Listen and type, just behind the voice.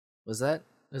Was that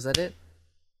it?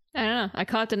 I don't know. I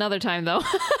caught another time, though.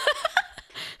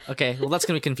 Okay, well, that's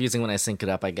going to be confusing when I sync it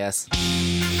up, I guess.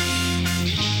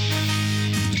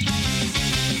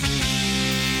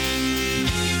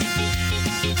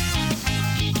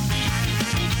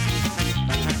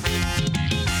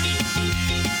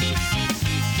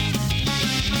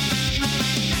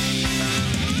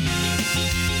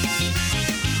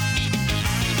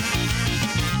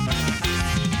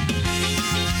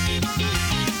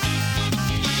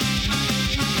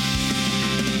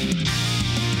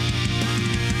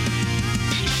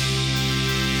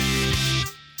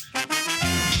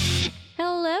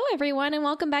 Everyone, and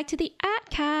welcome back to the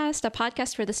AtCast, a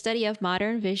podcast for the study of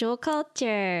modern visual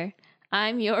culture.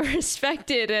 I'm your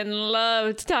respected and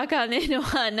loved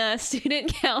Takaninohana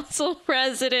Student Council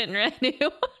President,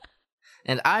 Renu.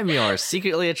 And I'm your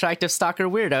secretly attractive stalker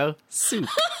weirdo, Soup.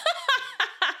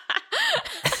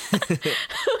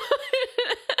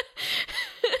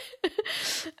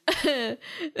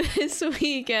 This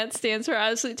week AT stands for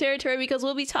Absolute Territory because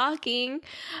we'll be talking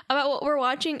about what we're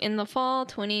watching in the fall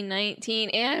 2019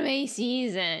 anime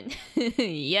season.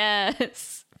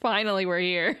 Yes, finally we're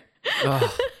here.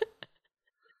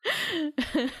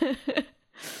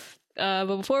 But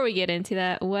before we get into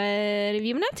that, what have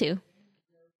you been up to?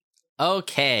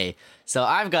 Okay, so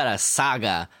I've got a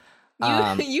saga.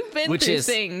 You've been through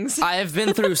things. I have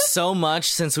been through so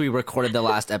much since we recorded the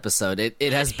last episode.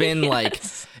 It has been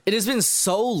it has been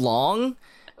so long,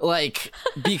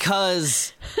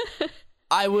 because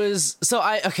I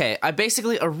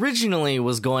basically originally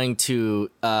was going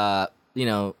to, edit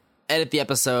the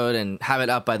episode and have it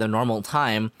up by the normal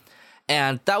time.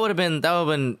 And that would have been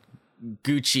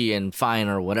Gucci and fine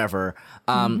or whatever.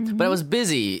 But I was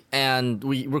busy and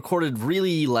we recorded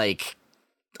really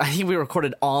I think we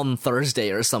recorded on Thursday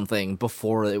or something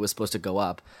before it was supposed to go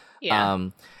up. Yeah.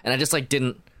 And I just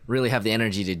didn't really have the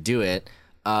energy to do it.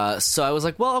 So I was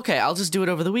like, well, okay, I'll just do it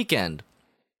over the weekend.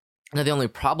 Now, the only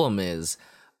problem is,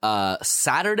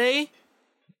 Saturday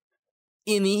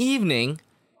in the evening,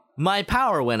 my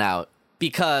power went out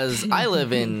because I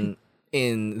live in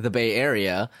the Bay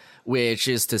Area, which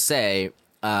is to say,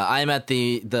 I'm at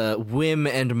the whim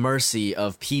and mercy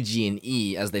of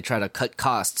PG&E as they try to cut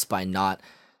costs by not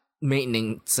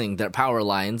maintaining their power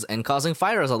lines and causing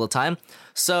fires all the time.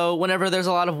 So whenever there's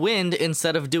a lot of wind,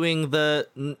 instead of doing the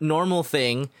normal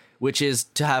thing, which is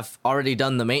to have already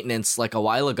done the maintenance a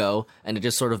while ago and to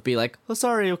just sort of be like, oh,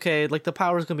 sorry, okay, the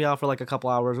power's gonna be off for a couple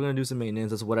hours, we're gonna do some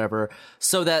maintenance, whatever,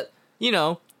 so that,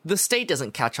 the state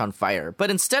doesn't catch on fire.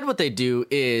 But instead what they do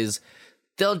is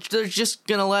they're just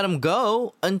gonna let them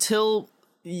go until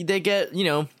they get,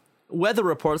 weather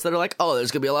reports that are like, oh,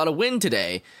 there's gonna be a lot of wind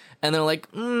today. And they're like,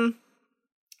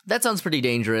 that sounds pretty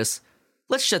dangerous.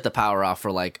 Let's shut the power off for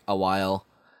a while.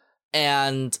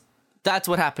 And that's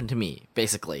what happened to me,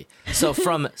 basically. So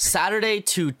from Saturday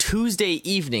to Tuesday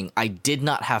evening, I did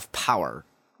not have power.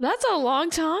 That's a long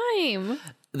time.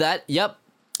 Yep.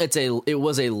 It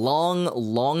was a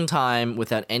long time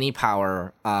without any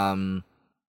power. And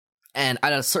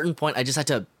at a certain point, I just had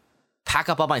to pack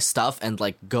up all my stuff and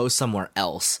go somewhere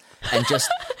else and just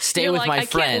stay with my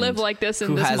friend. I can't live like this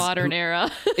in this modern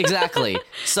era. Exactly.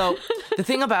 So the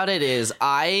thing about it is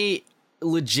I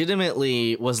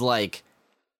legitimately was like,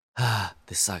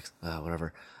 this sucks,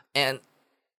 whatever. And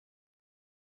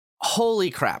holy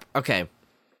crap. Okay.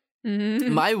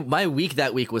 Mm-hmm. My week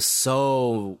that week was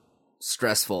so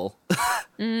stressful.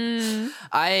 At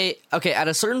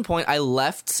a certain point I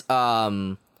left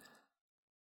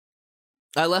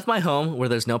my home where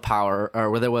there's no power,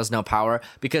 or where there was no power,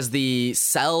 because the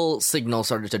cell signal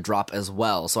started to drop as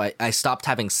well. So I stopped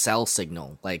having cell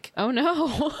signal. Oh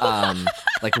no.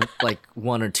 like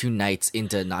 1 or 2 nights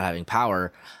into not having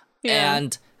power. Yeah.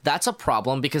 And that's a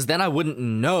problem because then I wouldn't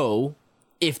know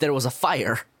if there was a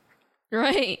fire.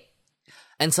 Right.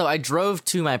 And so I drove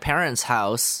to my parents'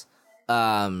 house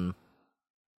that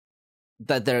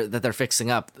they're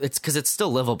fixing up. It's because it's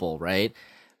still livable, right?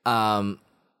 And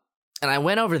I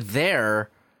went over there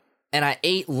and I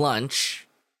ate lunch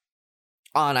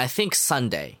on, I think,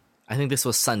 Sunday. I think this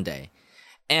was Sunday.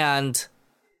 And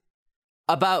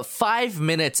about 5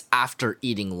 minutes after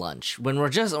eating lunch, when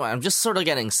I'm just sort of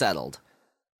getting settled,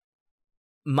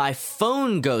 my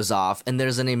phone goes off and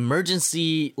there's an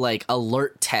emergency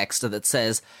alert text that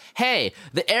says, hey,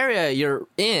 the area you're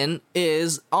in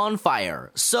is on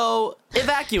fire, so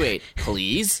evacuate,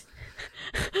 please.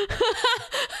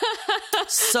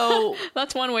 So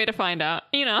that's one way to find out,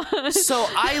 So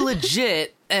I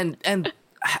legit and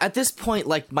at this point,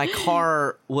 my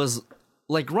car was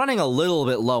running a little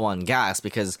bit low on gas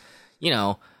because,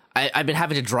 I've been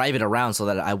having to drive it around so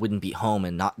that I wouldn't be home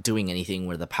and not doing anything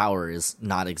where the power is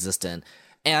not existent.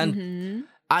 And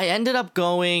I ended up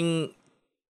going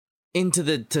into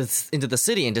the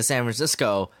city, into San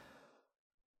Francisco,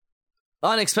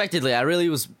 unexpectedly. I really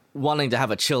was wanting to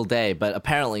have a chill day, but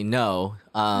apparently no.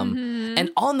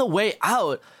 And on the way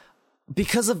out,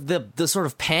 because of the sort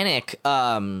of panic,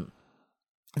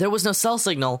 there was no cell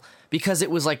signal because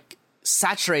it was like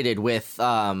saturated with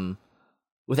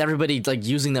everybody like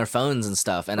using their phones and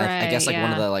stuff. And I guess like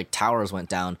one of the like towers went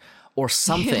down or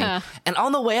something. Yeah. And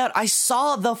on the way out, I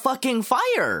saw the fucking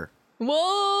fire.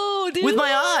 Whoa, dude. With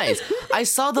my eyes. I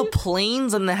saw the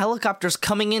planes and the helicopters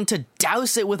coming in to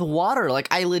douse it with water. Like,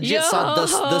 I legit saw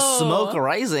the smoke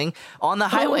rising on the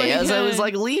highway as I was,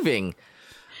 like, leaving.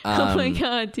 Oh my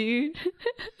god, dude.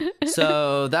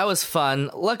 So, that was fun.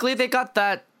 Luckily, they got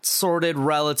that sorted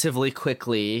relatively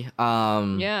quickly.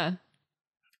 Yeah.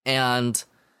 And,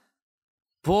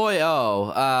 boy,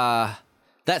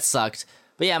 that sucked.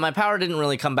 But yeah, my power didn't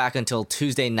really come back until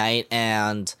Tuesday night,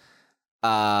 and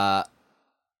I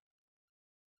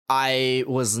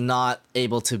was not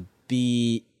able to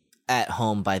be at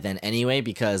home by then anyway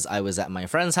because I was at my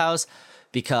friend's house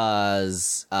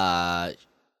because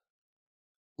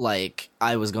like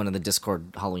I was going to the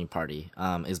Discord Halloween party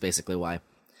is basically why.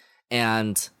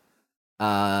 And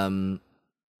so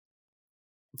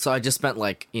I just spent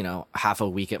like, you know, half a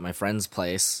week at my friend's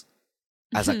place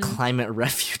as a climate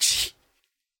refugee.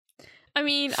 I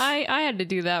mean, I had to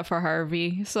do that for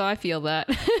Harvey, so I feel that.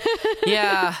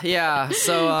 Yeah.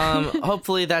 So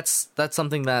hopefully that's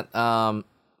something that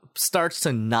starts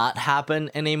to not happen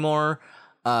anymore.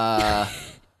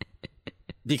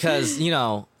 Because, you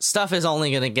know, stuff is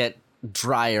only going to get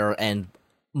drier and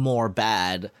more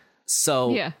bad.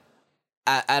 So yeah.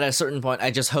 At a certain point,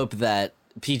 I just hope that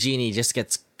PG&E just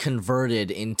gets converted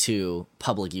into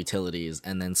public utilities,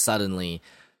 and then suddenly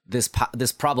this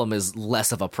problem is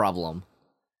less of a problem.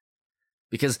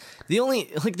 Because the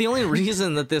only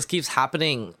reason that this keeps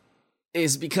happening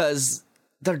is because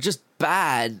they're just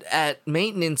bad at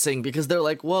maintaining, because they're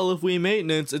like, well, if we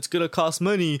maintenance, it's gonna cost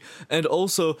money, and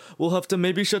also we'll have to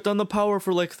maybe shut down the power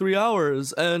for like 3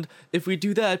 hours, and if we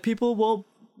do that, people won't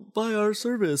buy our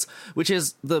service, which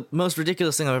is the most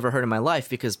ridiculous thing I've ever heard in my life,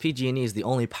 because PG&E is the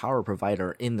only power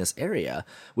provider in this area,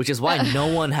 which is why no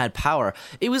one had power.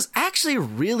 It was actually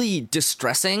really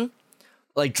distressing,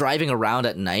 like driving around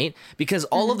at night, because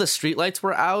all of the streetlights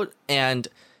were out and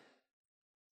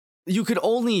you could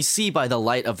only see by the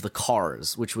light of the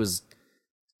cars, which was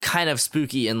kind of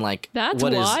spooky and like, that's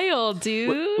wild,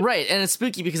 dude. Right. And it's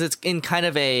spooky because it's in kind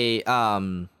of a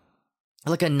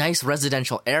like a nice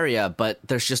residential area, but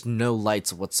there's just no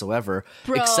lights whatsoever.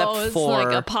 Bro, except it's for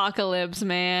like apocalypse,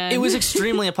 man. It was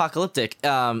extremely apocalyptic.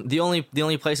 The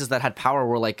only places that had power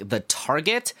were like the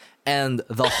Target and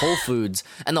the Whole Foods,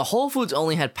 and the Whole Foods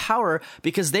only had power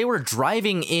because they were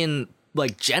driving in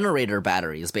like generator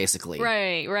batteries, basically.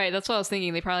 Right. That's what I was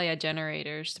thinking. They probably had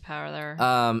generators to power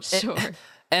their store.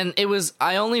 And it was,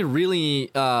 I only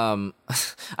really,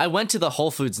 I went to the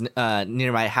Whole Foods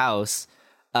near my house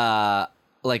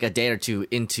like a day or two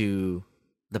into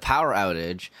the power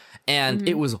outage, and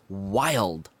it was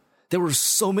wild. There were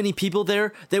so many people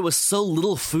there. There was so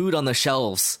little food on the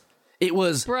shelves. It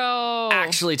was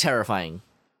actually terrifying.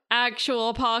 Actual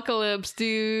apocalypse,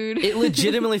 dude. It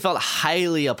legitimately felt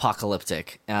highly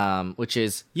apocalyptic, which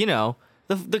is, you know,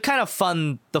 the kind of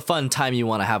fun time you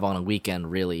want to have on a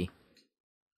weekend, really.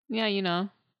 Yeah, you know.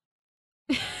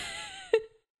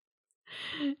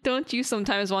 Don't you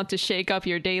sometimes want to shake up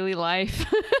your daily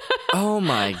life? Oh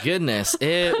my goodness.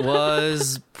 It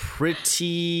was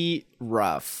pretty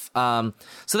rough.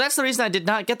 So that's the reason I did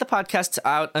not get the podcast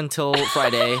out until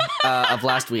Friday of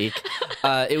last week.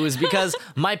 It was because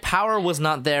my power was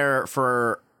not there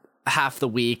for half the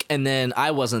week, and then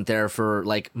I wasn't there for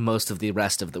like most of the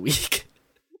rest of the week.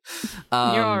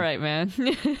 You're all right, man.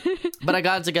 But I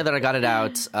got it together, I got it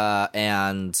out,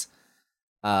 and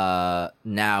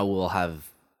now we'll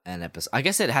have an episode. I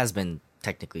guess it has been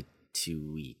technically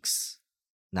 2 weeks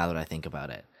now that I think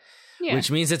about it. Yeah. Which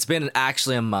means it's been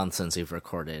actually a month since we've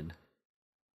recorded.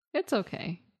 It's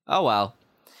okay. Oh well.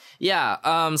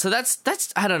 Yeah, so that's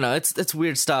I don't know, it's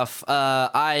weird stuff.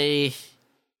 I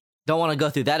don't want to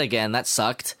go through that again. That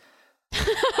sucked.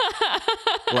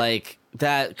 Like,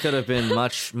 that could have been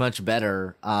much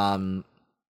better.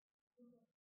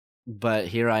 But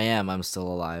here I am. I'm still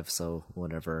alive, so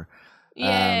whatever.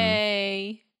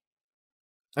 Yay.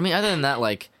 I mean, other than that,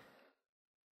 like,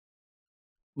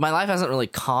 my life hasn't really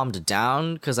calmed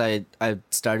down because I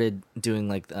started doing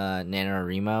like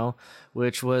NaNoWriMo,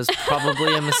 which was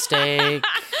probably a mistake.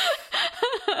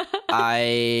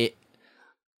 I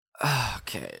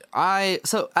okay.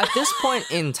 So at this point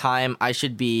in time, I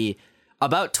should be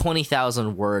about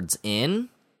 20,000 words in.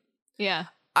 Yeah.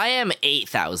 I am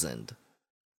 8,000.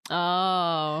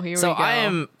 Oh, here we go. So I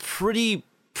am pretty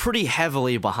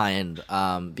heavily behind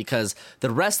because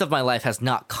the rest of my life has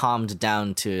not calmed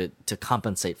down to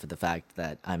compensate for the fact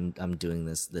that I'm doing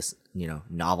this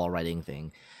novel writing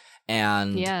thing.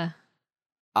 And yeah.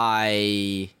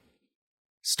 I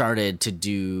started to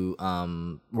do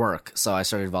work. So I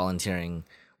started volunteering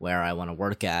where I want to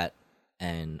work at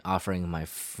and offering my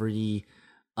free,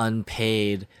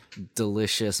 unpaid,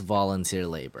 delicious volunteer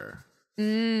labor.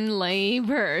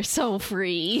 Labor, so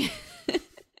free.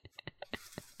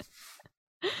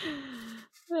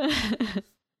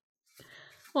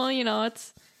 Well,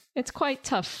 it's quite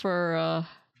tough for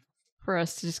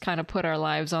us to just kind of put our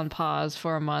lives on pause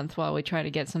for a month while we try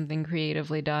to get something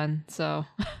creatively done. So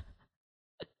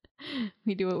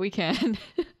we do what we can.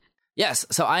 Yes,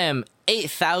 so I am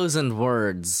 8,000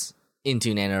 words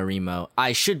into NaNoWriMo.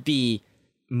 I should be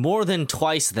more than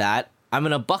twice that. I'm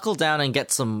going to buckle down and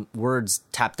get some words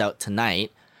tapped out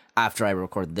tonight after I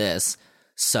record this.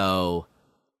 So,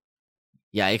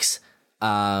 yikes.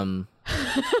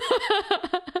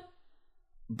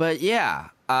 But yeah,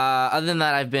 other than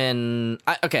that, I've been...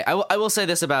 I will say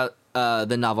this about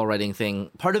the novel writing thing.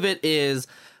 Part of it is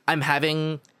I'm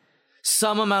having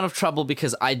some amount of trouble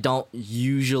because I don't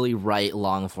usually write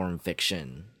long-form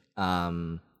fiction.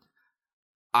 I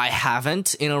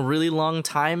haven't in a really long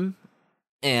time,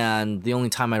 and the only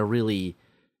time I really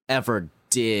ever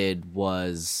did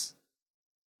was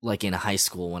like in high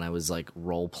school when I was like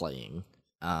role-playing.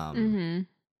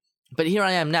 But here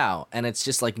I am now, and it's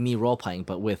just like me role-playing,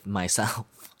 but with myself.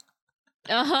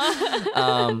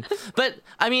 But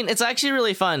I mean, it's actually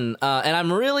really fun, and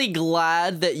I'm really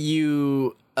glad that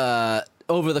you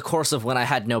over the course of when I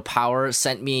had no power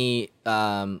sent me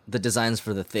the designs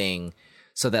for the thing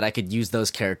so that I could use those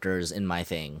characters in my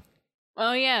thing.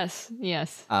 Oh yes.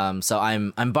 So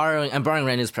I'm borrowing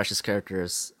Randy's precious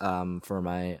characters for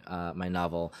my my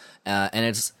novel, and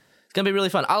it's gonna be really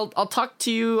fun. I'll talk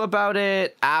to you about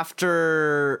it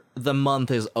after the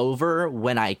month is over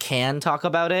when I can talk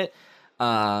about it.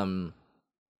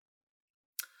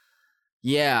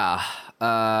 Yeah,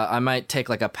 I might take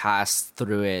like a pass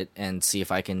through it and see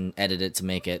if I can edit it to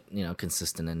make it,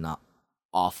 consistent and not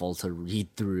awful to read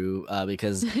through,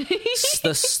 because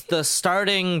the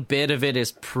starting bit of it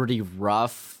is pretty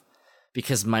rough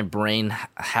because my brain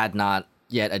had not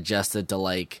yet adjusted to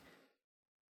like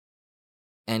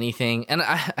anything, and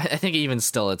I think even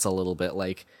still it's a little bit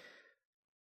like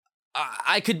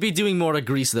I could be doing more to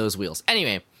grease those wheels.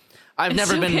 Anyway, I've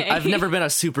never been a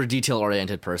super detail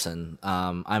oriented person.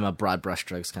 I'm a broad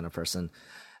brushstrokes kind of person.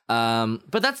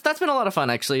 But that's been a lot of fun,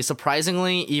 actually.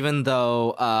 Surprisingly, even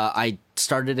though I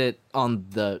started it on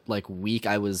the week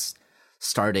I was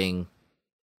starting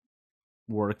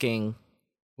working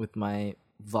with my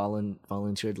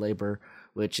volunteered labor,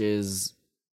 which is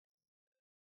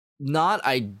not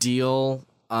ideal,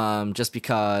 just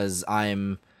because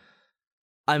I'm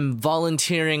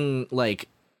volunteering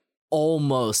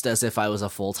almost as if I was a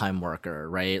full-time worker,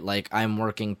 right? Like I'm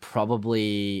working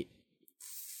probably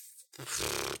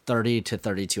 30 to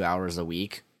 32 hours a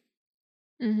week.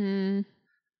 So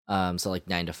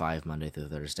 9 to 5 Monday through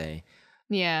Thursday.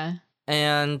 Yeah.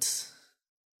 And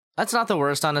that's not the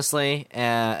worst, honestly,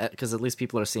 because at least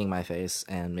people are seeing my face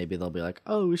and maybe they'll be like,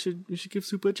 oh, we should give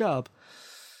Soup a job.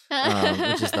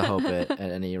 Which is the hope at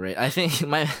any rate. I think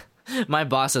my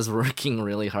boss is working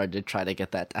really hard to try to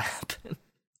get that to happen.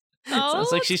 Oh,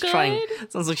 sounds like she's good.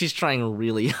 Sounds like she's trying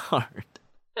really hard.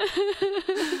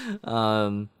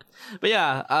 But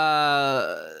yeah,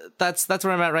 that's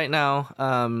where I'm at right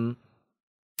now.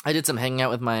 I did some hanging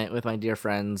out with my dear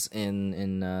friends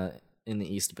in the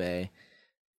East Bay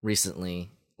recently,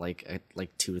 like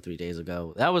 2 or 3 days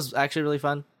ago. That was actually really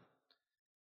fun.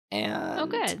 And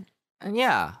good. And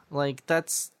yeah,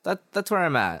 that's where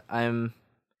I'm at. I'm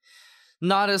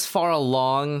not as far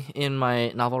along in my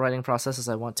novel writing process as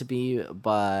I want to be,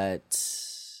 but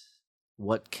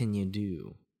what can you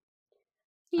do?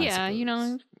 Yeah,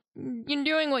 you're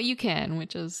doing what you can,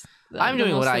 which is I'm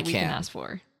doing what I can ask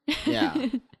for. Yeah.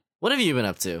 What have you been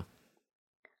up to?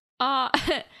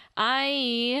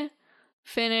 I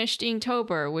finished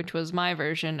Inktober, which was my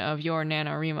version of your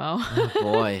NaNoWriMo. Oh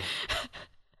boy.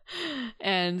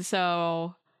 And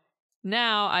so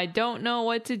now I don't know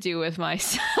what to do with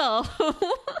myself.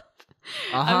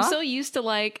 I'm so used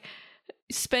to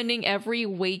spending every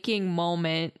waking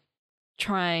moment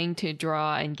trying to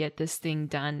draw and get this thing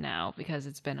done now because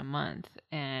it's been a month,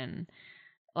 and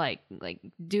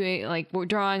doing we're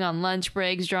drawing on lunch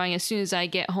breaks, drawing as soon as I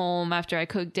get home after I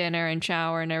cook dinner and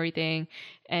shower and everything,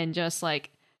 and just like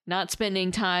not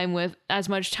spending time with as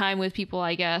much time with people,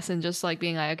 I guess, and just like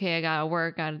being like, okay, I gotta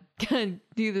work, gotta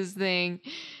do this thing.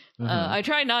 I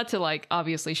try not to like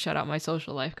obviously shut out my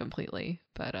social life completely,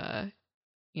 but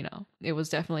you know, it was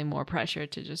definitely more pressure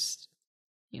to just,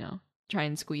 you know, try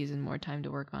and squeeze in more time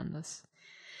to work on this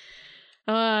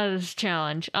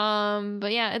challenge.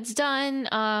 But yeah, it's done.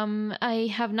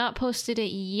 I have not posted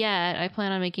it yet. I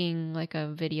plan on making like a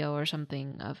video or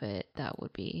something of it. That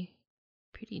would be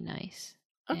pretty nice.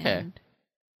 Okay. And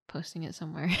posting it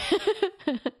somewhere.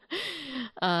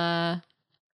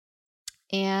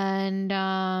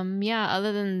 Yeah,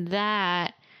 other than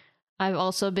that, I've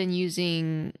also been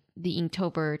using the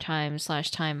Inktober time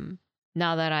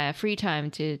now that I have free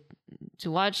time to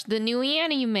watch the new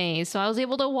anime. So I was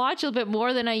able to watch a bit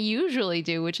more than I usually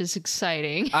do, which is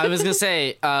exciting. I was gonna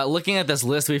say, looking at this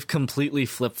list, we've completely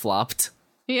flip-flopped.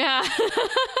 Yeah.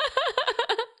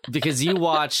 Because you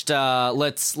watched,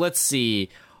 let's see,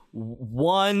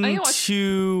 1,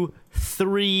 2,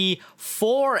 3,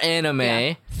 4 anime.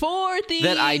 Yeah. 4 things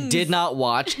that I did not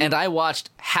watch, and I watched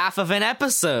half of an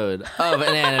episode of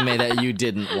an anime that you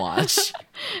didn't watch.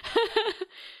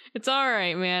 It's all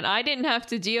right, man. I didn't have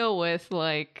to deal with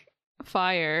like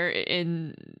fire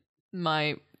in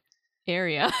my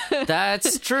area.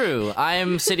 That's true.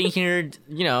 I'm sitting here,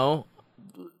 you know,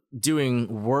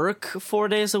 doing work 4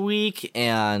 days a week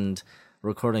and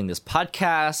recording this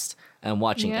podcast and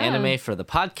watching anime for the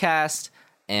podcast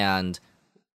and,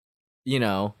 you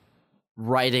know,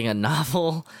 writing a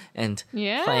novel and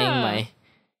playing my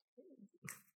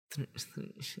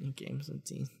games of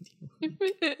D&D.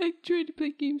 I tried to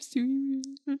play games too.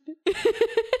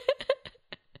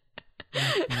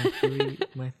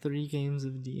 my 3 games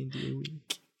of D&D a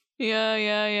week.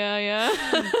 Yeah.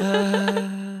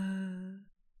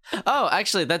 Oh,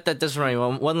 actually, that does remind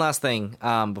me. One last thing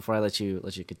before I let you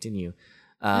continue.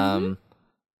 So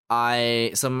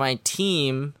my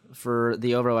team for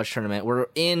the Overwatch tournament, we're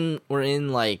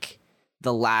in like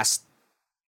the last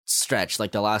stretch,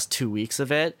 like the last 2 weeks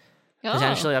of it,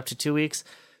 potentially up to 2 weeks,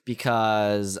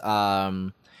 because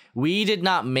we did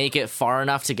not make it far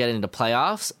enough to get into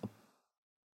playoffs,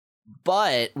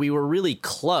 but we were really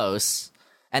close,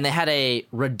 and they had a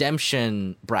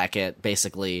redemption bracket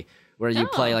basically where you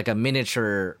play like a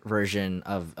miniature version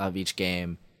of each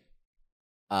game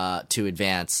to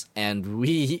advance, and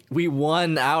we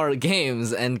won our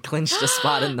games and clinched a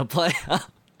spot in the playoff.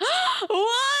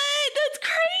 What? That's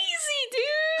crazy, dude.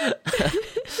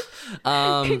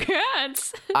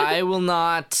 Congrats. I will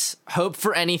not hope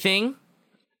for anything,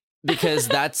 because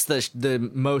that's the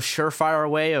most surefire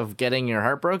way of getting your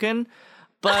heart broken.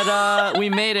 But we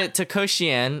made it to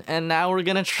Koshien, and now we're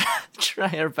gonna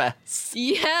try our best.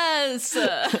 Yes.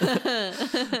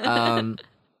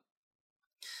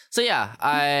 So yeah,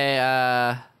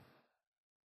 I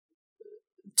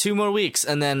 2 more weeks,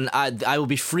 and then I will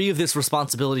be free of this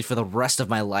responsibility for the rest of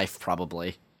my life,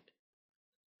 probably.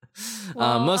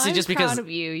 Well, mostly just because proud of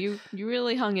you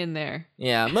really hung in there.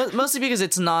 Yeah, mostly because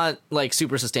it's not like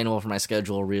super sustainable for my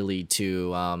schedule, really,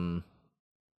 to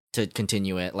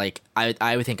continue it. Like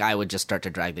I would think I would just start to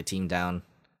drag the team down.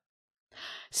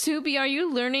 Subi, are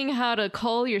you learning how to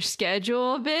cull your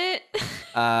schedule a bit?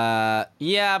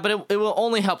 Yeah, but it will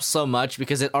only help so much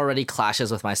because it already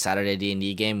clashes with my Saturday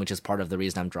D&D game, which is part of the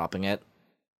reason I'm dropping it.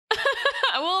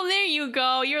 Well, there you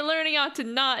go. You're learning how to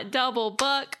not double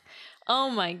buck. Oh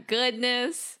my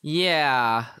goodness.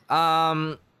 Yeah.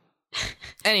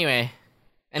 Anyway,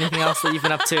 anything else that you've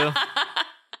been up to?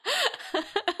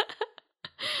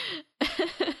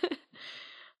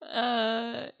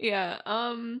 Yeah.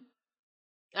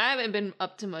 I haven't been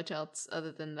up to much else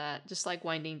other than that. Just like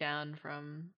winding down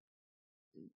from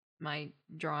my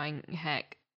drawing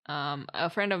heck. A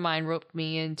friend of mine roped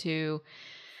me into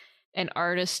an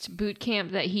artist boot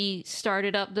camp that he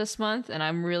started up this month, and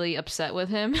I'm really upset with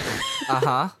him.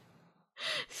 Uh-huh.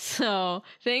 So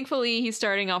thankfully he's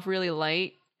starting off really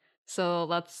light, so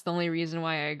that's the only reason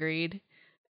why I agreed.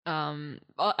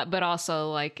 But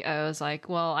also, like, I was like,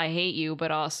 well, I hate you,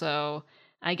 but also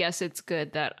I guess it's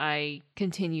good that I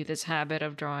continue this habit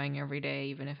of drawing every day,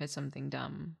 even if it's something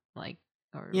dumb, like,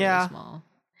 or really small.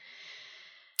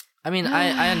 I mean,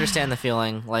 I understand the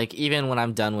feeling. Like, even when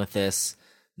I'm done with this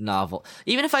novel,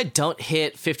 even if I don't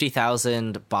hit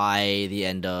 50,000 by the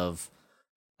end of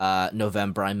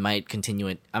November, I might continue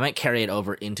it. I might carry it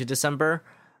over into December.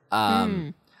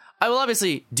 I will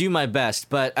obviously do my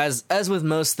best, but as with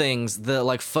most things, the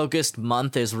like focused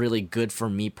month is really good for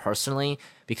me personally,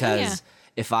 because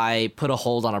if I put a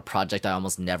hold on a project, I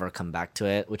almost never come back to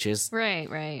it, which is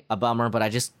Right. a bummer, but I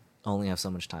just only have so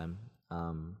much time.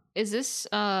 Is this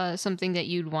something that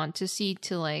you'd want to see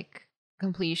to like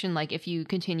completion, like if you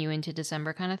continue into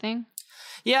December kind of thing?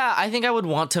 Yeah, I think I would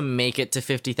want to make it to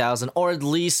 50,000, or at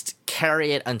least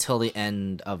carry it until the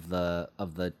end of the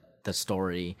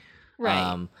story.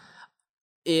 Right.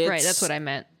 Right, that's what I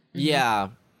meant. Yeah.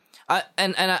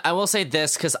 And I will say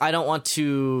this, because I don't want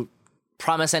to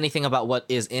promise anything about what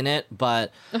is in it,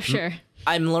 but Oh, sure.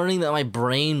 I'm learning that my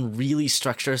brain really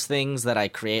structures things that I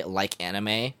create like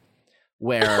anime,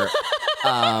 where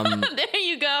There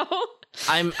you go.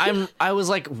 I was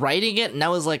like writing it, and I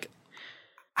was like,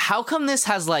 how come this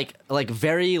has like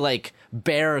very like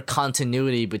bare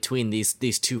continuity between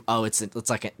these two? Oh, it's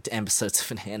like episodes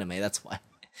of an anime. That's why.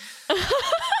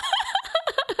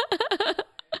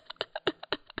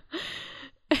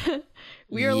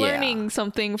 We are learning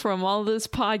something from all this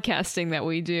podcasting that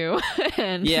we do.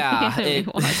 And Yeah,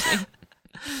 watching.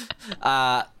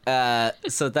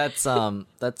 So that's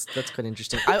quite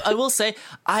interesting. I will say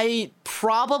I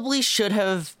probably should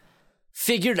have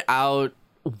figured out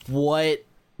what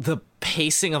the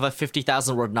pacing of a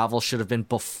 50,000 word novel should have been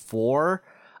before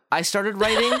I started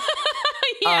writing.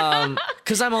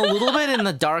 Because I'm a little bit in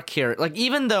the dark here. Like,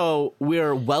 even though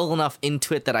we're well enough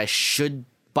into it that I should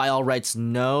by all rights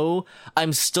know,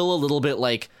 I'm still a little bit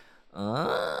like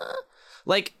we're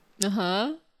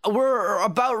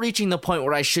about reaching the point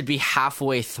where I should be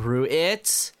halfway through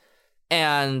it,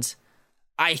 and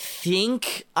I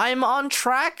think I'm on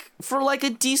track for like a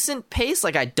decent pace.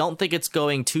 Like, I don't think it's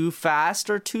going too fast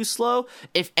or too slow.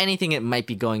 If anything, it might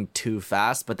be going too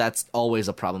fast, but that's always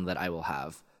a problem that I will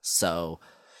have. So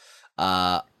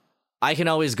I can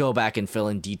always go back and fill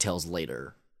in details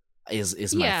later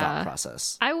is my thought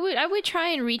process. I would try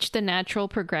and reach the natural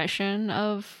progression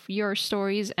of your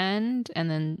story's end, and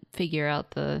then figure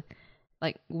out the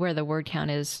like where the word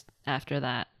count is after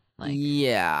that. Like,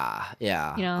 yeah.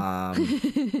 You know?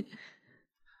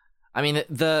 I mean,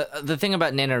 the thing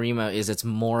about NaNoWriMo is it's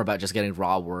more about just getting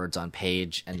raw words on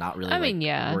page and not really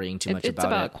worrying too much about it. It's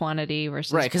about quantity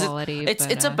versus quality.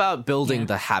 It's about building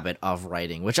the habit of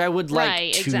writing, which I would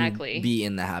like to be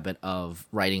in the habit of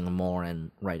writing more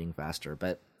and writing faster.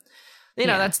 But you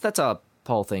know, that's a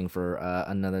whole thing for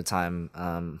another time.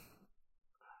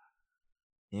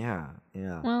 Yeah.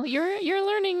 Well, you're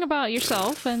learning about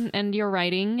yourself and your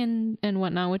writing and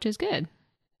whatnot, which is good.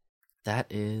 That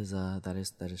is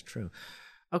true.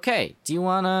 Okay, do you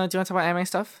wanna talk about anime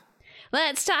stuff?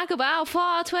 Let's talk about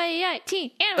fall 2018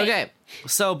 anime. Okay,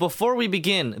 so before we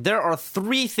begin, there are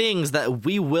 3 things that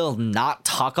we will not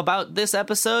talk about this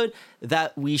episode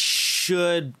that we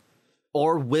should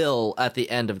or will at the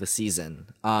end of the season.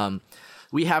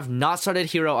 We have not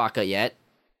started Hero Aka yet,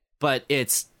 but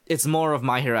it's more of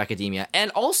My Hero Academia,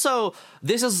 and also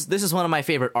this is one of my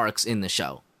favorite arcs in the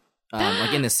show,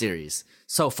 like in this series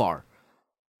so far.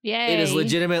 Yay. It is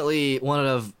legitimately one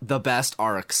of the best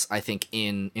arcs, I think,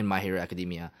 in My Hero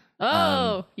Academia.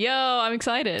 Oh, I'm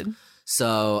excited.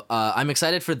 So I'm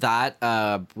excited for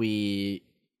that. We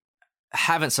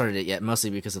haven't started it yet,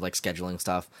 mostly because of like scheduling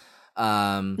stuff.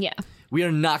 We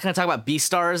are not going to talk about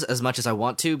Beastars as much as I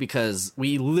want to, because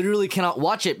we literally cannot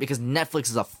watch it because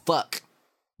Netflix is a fuck.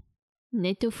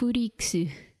 Netflix.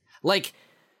 Like,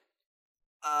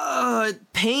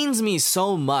 it pains me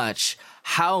so much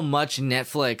how much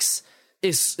Netflix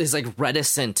is like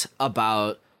reticent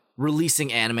about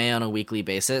releasing anime on a weekly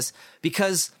basis,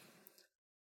 because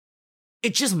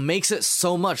it just makes it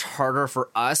so much harder for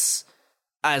us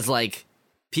as like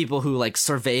people who like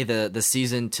survey the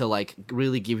season to like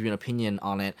really give you an opinion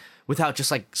on it without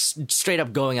just like straight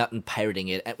up going out and pirating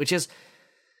it, which is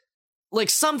like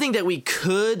something that we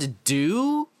could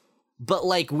do, but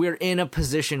like we're in a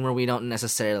position where we don't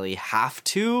necessarily have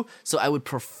to, so I would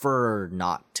prefer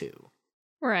not to.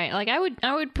 Right. Like I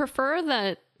would prefer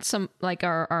that some like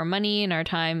our money and our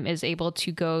time is able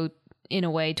to go in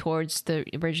a way towards the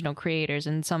original creators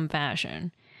in some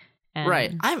fashion. And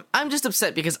right. I'm just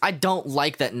upset because I don't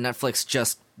like that Netflix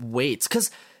just waits,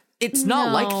 because it's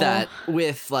not like that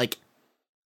with like,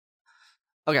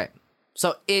 okay,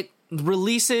 so it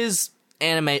releases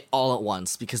anime all at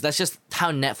once because that's just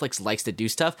how Netflix likes to do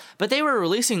stuff. But they were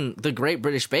releasing The Great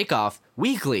British Bake Off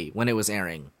weekly when it was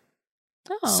airing.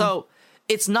 Oh. So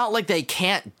it's not like they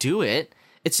can't do it.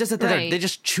 It's just that they're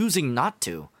just choosing not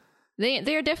to.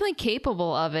 They are definitely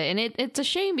capable of it, and it's a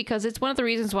shame because it's one of the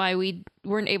reasons why we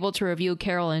weren't able to review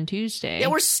Carol and Tuesday. Yeah,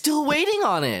 we're still waiting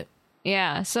on it.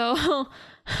 Yeah, so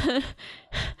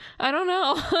I don't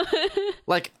know.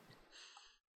 Like,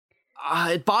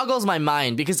 it boggles my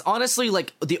mind because honestly,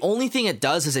 like the only thing it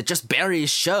does is it just buries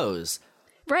shows.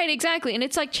 Right, exactly. And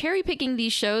it's like cherry picking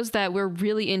these shows that we're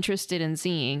really interested in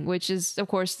seeing, which is, of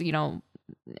course, you know,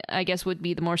 I guess would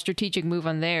be the more strategic move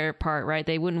on their part, right?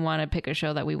 They wouldn't want to pick a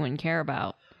show that we wouldn't care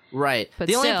about. Right. But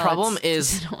the only still, problem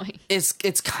it's is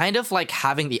it's kind of like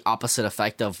having the opposite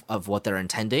effect of what they're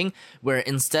intending, where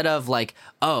instead of like,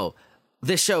 oh,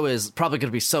 this show is probably going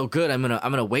to be so good, I'm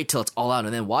gonna wait till it's all out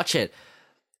and then watch it.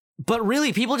 But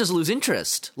really, people just lose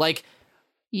interest. Like,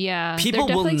 yeah, people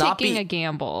they're will definitely not taking be a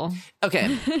gamble.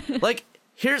 Okay. Like,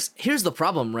 here's the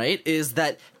problem, right? Is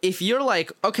that if you're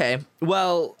like, okay,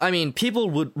 well, I mean, people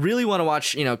would really want to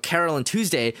watch, you know, Carol and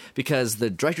Tuesday because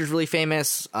the director's really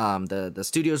famous, the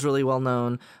studio's really well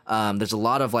known. There's a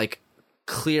lot of like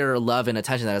clear love and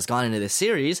attention that has gone into this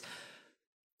series.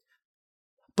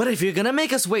 But if you're gonna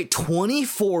make us wait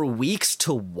 24 weeks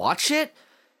to watch it,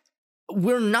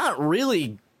 we're not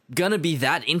really gonna be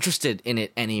that interested in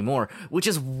it anymore, which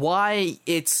is why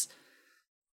it's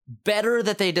better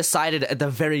that they decided at the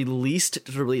very least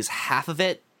to release half of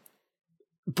it.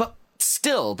 But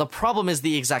still, the problem is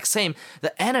the exact same.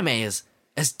 The anime is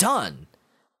done.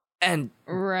 And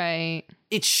right,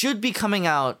 it should be coming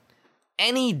out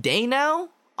any day now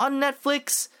on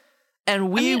Netflix,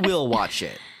 and we will watch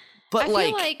it. But I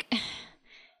feel like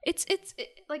it's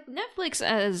like Netflix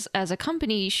as a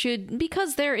company should,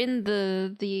 because they're in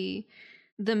the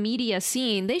media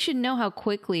scene, they should know how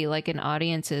quickly like an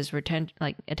audience's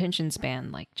attention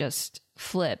span like just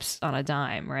flips on a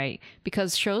dime, right?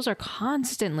 Because shows are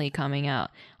constantly coming out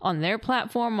on their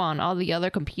platform, on all the other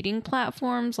competing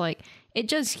platforms. Like it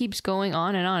just keeps going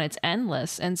on and on. It's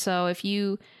endless. And so if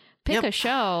you pick a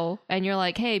show and you're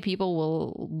like, hey, people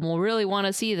will really want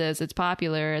to see this, it's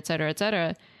popular, et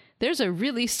cetera, there's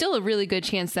still a really good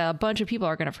chance that a bunch of people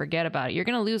are going to forget about it. You're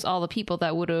going to lose all the people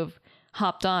that would have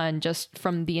hopped on just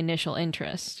from the initial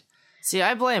interest. See,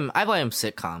 I blame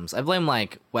sitcoms. I blame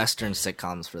like Western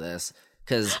sitcoms for this,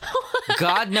 because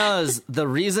God knows the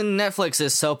reason Netflix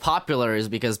is so popular is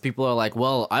because people are like,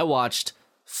 well, I watched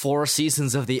 4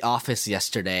 seasons of The Office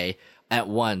yesterday at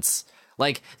once.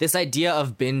 Like this idea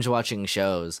of binge watching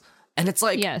shows. And it's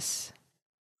like, yes,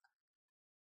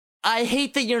 I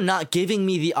hate that you're not giving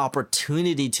me the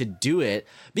opportunity to do it,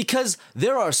 because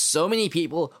there are so many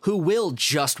people who will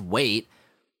just wait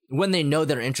when they know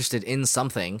they're interested in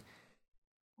something.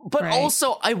 But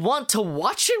also, I want to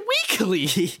watch it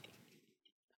weekly.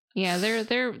 Yeah,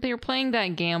 they're playing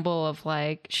that gamble of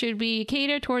like, should we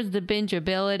cater towards the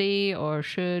bingeability or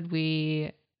should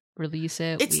we release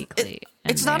it weekly?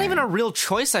 It's not even a real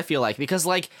choice, I feel like, because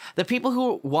like the people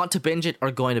who want to binge it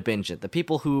are going to binge it. The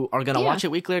people who are going to watch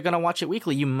it weekly are going to watch it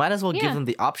weekly. You might as well give them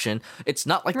the option. It's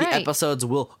not like the episodes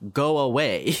will go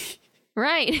away.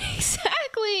 Right,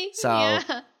 exactly. So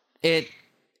it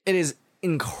is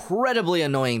incredibly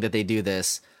annoying that they do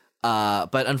this.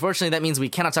 But unfortunately, that means we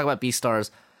cannot talk about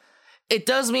Beastars. It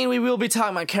does mean we will be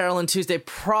talking about Carol and Tuesday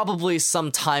probably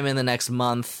sometime in the next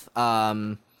month.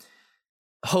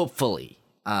 Hopefully.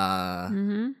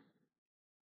 Because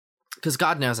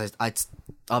God knows I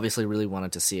obviously really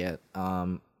wanted to see it,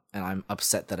 and I'm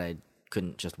upset that I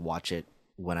couldn't just watch it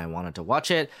when I wanted to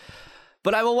watch it,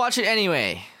 but I will watch it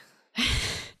anyway.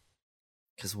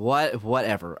 Because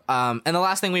whatever. And the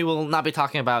last thing we will not be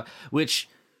talking about, which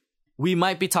we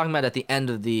might be talking about at the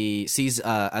end of the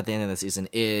season,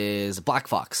 is Black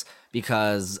Fox,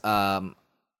 because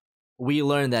we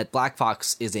learned that Black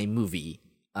Fox is a movie.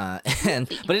 But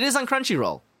it is on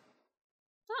Crunchyroll.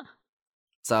 Huh.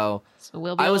 So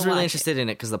we'll be I was really watch interested in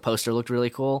it because the poster looked really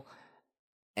cool,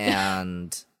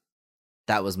 and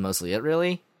that was mostly it,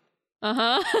 really.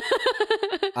 But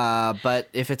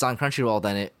if it's on Crunchyroll,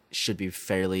 then it should be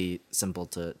fairly simple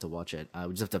to watch it.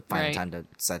 We just have to find time to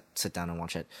sit down and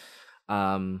watch it.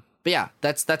 But yeah,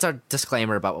 that's our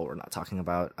disclaimer about what we're not talking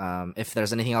about. If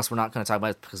there's anything else we're not going to talk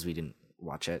about, it's because we didn't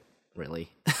watch it, really.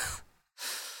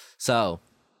 So,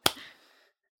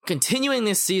 continuing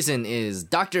this season is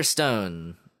Dr.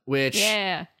 Stone, which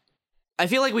I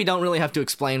feel like we don't really have to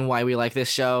explain why we like this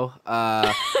show.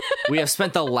 We have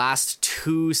spent the last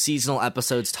 2 seasonal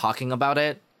episodes talking about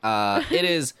it. It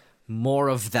is more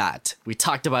of that. We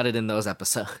talked about it in those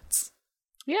episodes.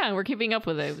 Yeah, we're keeping up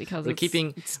with it because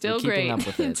it's still keeping great. Up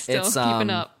with it. It's still keeping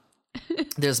up.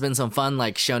 There's been some fun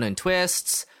like shonen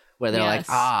twists where they're like,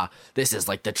 this is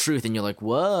like the truth, and you're like,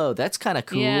 whoa, that's kind of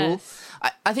cool. Yes.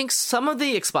 I think some of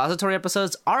the expository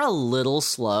episodes are a little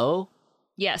slow.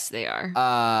 Yes, they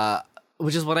are.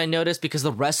 Which is what I noticed, because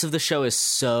the rest of the show is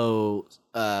so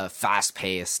fast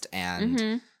paced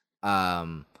and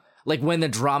like when the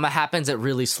drama happens, it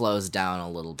really slows down a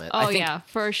little bit. I Oh think yeah,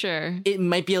 for sure. it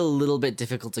might be a little bit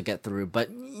difficult to get through, but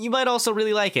you might also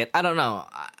really like it. I don't know.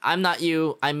 I'm not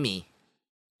you. I'm me.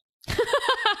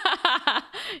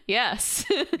 Yes.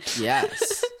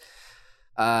 Yes.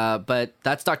 But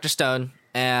that's Dr. Stone.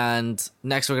 And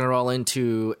next we're gonna roll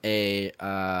into a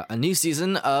new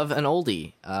season of an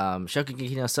oldie,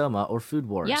 Shokugeki no Soma or Food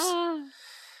Wars. Yeah.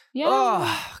 Yeah.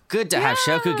 Oh, good to have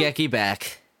Shokugeki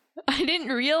back. I didn't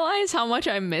realize how much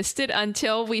I missed it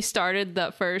until we started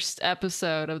the first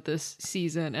episode of this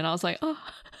season, and I was like, oh.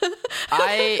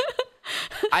 I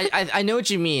know what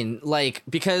you mean, like,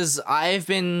 because I've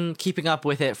been keeping up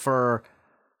with it for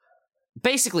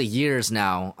basically years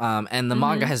now, and the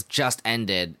manga has just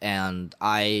ended, and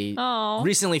I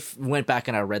recently went back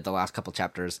and I read the last couple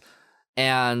chapters,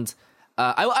 and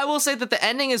I will say that the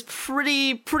ending is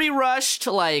pretty rushed.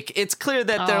 Like, it's clear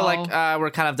that they're like,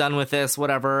 we're kind of done with this,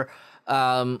 whatever.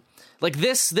 Like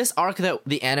this arc that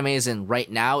the anime is in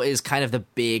right now is kind of the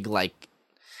big, like,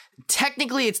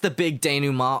 technically it's the big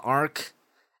denouement arc,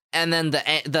 and then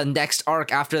the next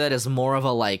arc after that is more of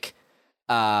a, like,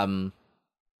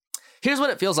 here's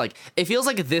what it feels like. It feels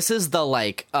like this is the,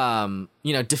 like,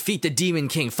 defeat the Demon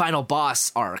King final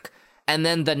boss arc, and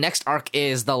then the next arc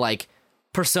is the, like,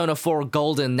 Persona 4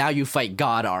 Golden now you fight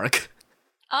God arc.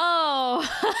 Oh.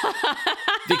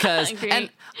 Because and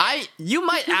you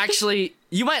might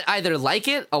either like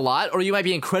it a lot or you might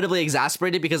be incredibly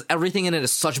exasperated because everything in it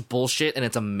is such bullshit and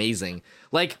it's amazing.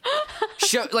 Like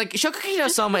Shokugeki no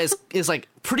Soma is like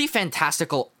pretty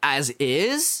fantastical as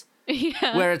is.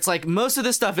 Yeah. Where it's like most of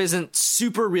this stuff isn't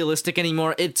super realistic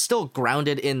anymore. It's still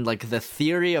grounded in, like, the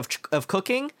theory of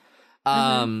cooking.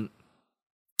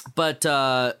 But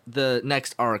the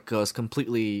next arc goes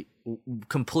completely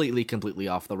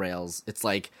off the rails. It's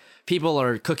like people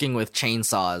are cooking with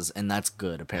chainsaws, and that's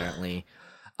good, apparently.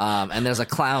 And there's a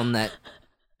clown that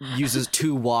uses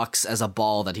 2 woks as a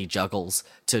ball that he juggles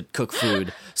to cook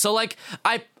food. So, like,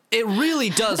 it really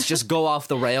does just go off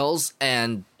the rails,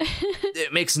 and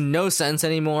it makes no sense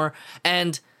anymore.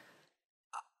 And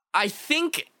I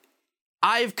think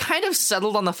I've kind of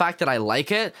settled on the fact that I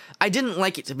like it. I didn't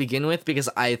like it to begin with because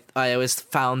I always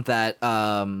found that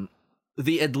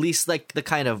at least like the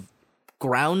kind of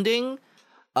grounding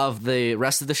of the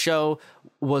rest of the show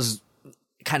was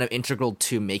kind of integral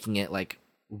to making it, like,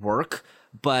 work.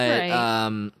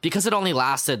 But because it only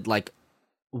lasted like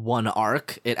 1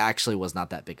 arc, it actually was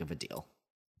not that big of a deal.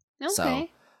 Okay. So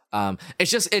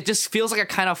it just feels like a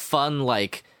kind of fun,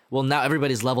 like, well, now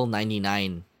everybody's level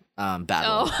 99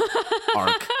 battle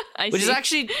arc, which is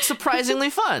actually surprisingly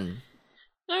fun.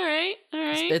 All right.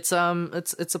 It's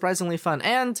surprisingly fun,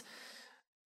 and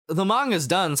the manga's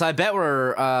done, so I bet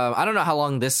we're I don't know how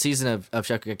long this season of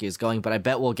Shokugeki is going, but I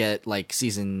bet we'll get, like,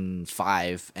 season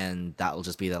 5, and that will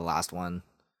just be the last one.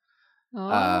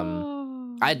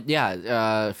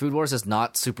 Food Wars is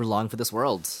not super long for this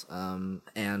world,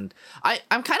 and I'm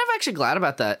kind of actually glad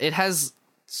about that. It has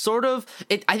sort of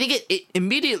I think it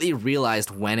immediately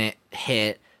realized when it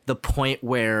hit the point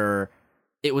where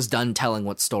it was done telling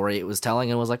what story it was telling,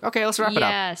 and was like, okay, let's wrap it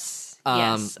up. Yes,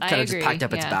 kind I of just agree. packed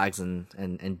up its bags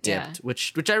and dipped,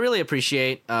 which I really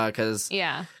appreciate, because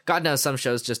God knows some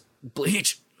shows just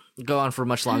bleach go on for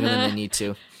much longer than they need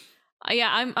to.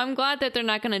 Yeah, I'm glad that they're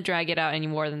not going to drag it out any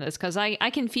more than this, because I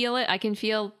can feel it. I can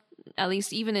feel, at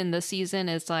least even in the season,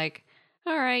 it's like,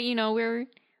 all right,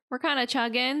 we're kind of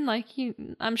chugging. Like,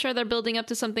 I'm sure they're building up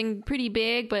to something pretty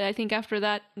big, but I think after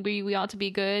that we ought to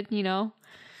be good,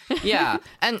 Yeah,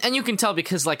 and you can tell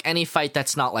because, like, any fight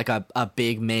that's not like a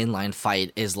big mainline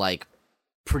fight is, like,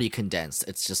 pretty condensed.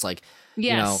 It's just like,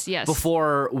 yes.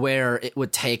 Before, where it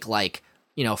would take, like,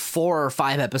 4 or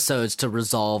 5 episodes to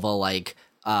resolve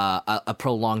a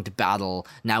prolonged battle.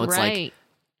 Now it's like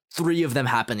 3 of them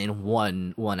happen in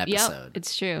one episode. Yep,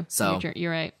 it's true. So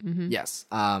you're right. Mm-hmm. Yes.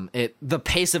 The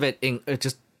pace of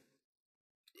it's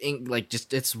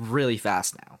really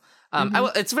fast now.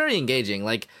 It's very engaging.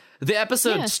 Like, the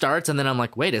episode starts and then I'm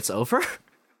like, wait, it's over?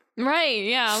 Right.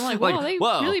 Yeah. I'm like, wow, they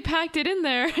really packed it in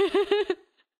there.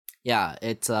 Yeah.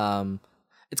 It's kind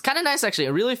of nice, actually.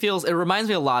 It reminds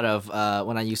me a lot of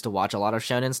when I used to watch a lot of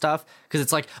shonen stuff, because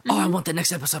it's like, I want the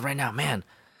next episode right now, man.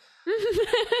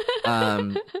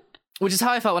 Which is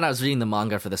how I felt when I was reading the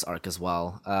manga for this arc as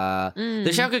well.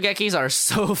 The Shokugekis are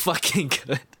so fucking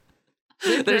good.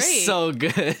 They're so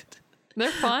good. They're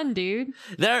fun, dude.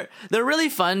 They're really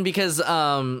fun because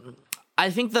I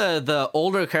think the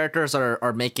older characters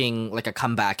are making, like, a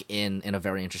comeback in a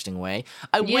very interesting way.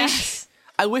 I wish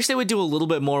they would do a little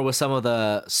bit more with some of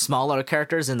the smaller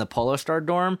characters in the Polo Star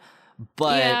dorm,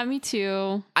 But yeah, me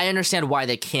too. I understand why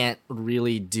they can't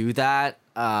really do that.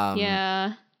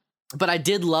 Yeah. But I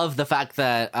did love the fact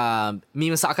that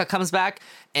Mimasaka comes back,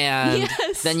 and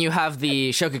Yes. then you have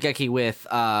the Shokugeki with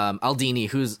Aldini,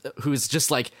 who's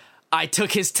just like, I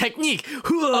took his technique.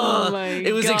 Oh my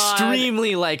It was God.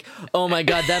 extremely like, oh my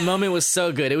God, that moment was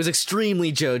so good. It was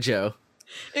extremely JoJo.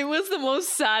 It was the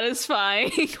most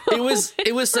satisfying.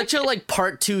 It was such a like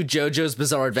part 2 JoJo's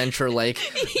Bizarre Adventure, like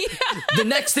the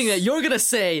next thing that you're gonna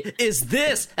say is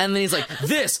this, and then he's like,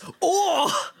 this,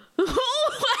 oh. How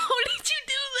did you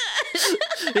do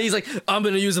that? And he's like, I'm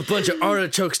gonna use a bunch of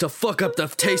artichokes to fuck up the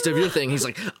taste of your thing. He's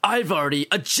like, I've already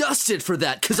adjusted for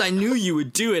that because I knew you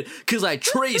would do it because I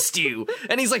traced you.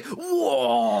 And he's like,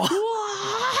 whoa.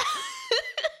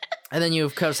 And then you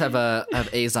of course have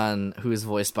Azan, who is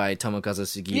voiced by Tomokazu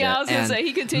Sugita. Yeah, I was gonna and say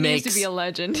he continues to be a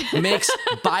legend. makes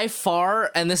by far,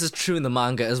 and this is true in the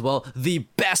manga as well, the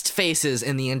best faces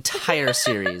in the entire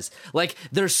series. Like,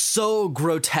 they're so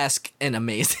grotesque and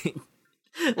amazing.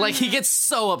 Like, he gets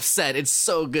so upset. It's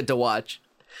so good to watch.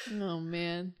 Oh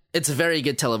man. It's very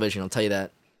good television, I'll tell you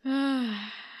that.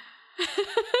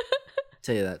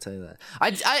 Tell you that.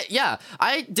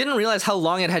 I didn't realize how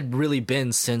long it had really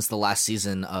been since the last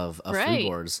season of Right. Food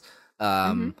Wars.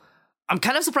 I'm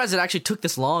kind of surprised it actually took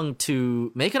this long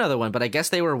to make another one, but I guess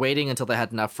they were waiting until they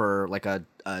had enough for like a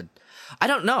I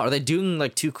don't know. Are they doing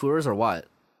like 2 cours or what?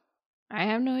 I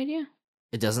have no idea.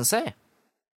 It doesn't say.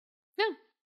 No.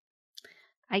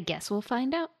 I guess we'll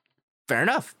find out. Fair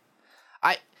enough.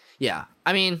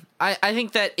 I mean, I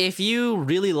think that if you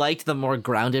really liked the more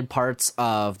grounded parts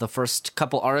of the first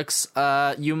couple arcs,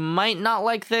 you might not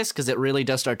like this because it really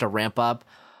does start to ramp up.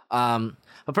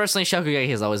 But personally, Shokugeki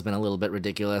has always been a little bit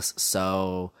ridiculous,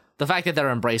 so the fact that they're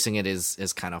embracing it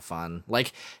is kind of fun.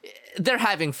 Like, they're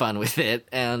having fun with it,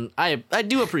 and I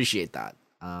do appreciate that.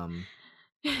 And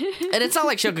it's not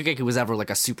like Shokugeki was ever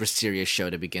like a super serious show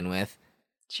to begin with.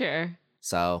 Sure.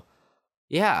 So,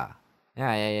 yeah. All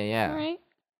right.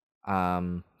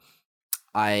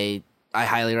 I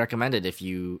highly recommend it if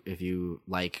you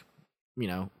like,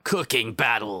 cooking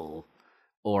battle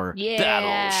or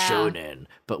battle shonen,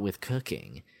 but with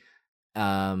cooking.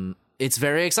 It's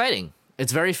very exciting.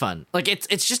 It's very fun. Like,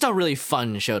 it's just a really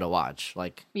fun show to watch.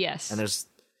 Like, Yes. and there's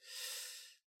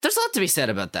a lot to be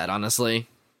said about that, honestly.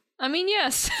 I mean,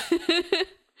 yes.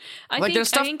 There's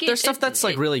stuff that's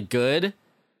like really good,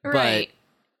 right. but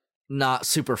not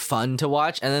super fun to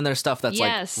watch, and then there's stuff that's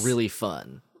Yes. like really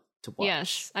fun to watch.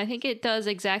 Yes, I think it does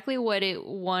exactly what it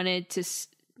wanted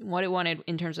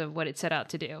in terms of what it set out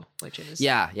to do, which is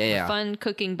a fun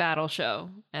cooking battle show,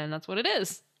 and that's what it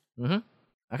is.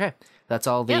 Okay, that's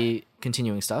all the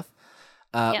continuing stuff.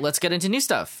 Let's get into new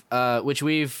stuff, which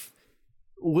we've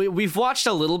watched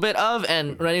a little bit of,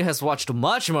 and Renu has watched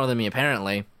much more than me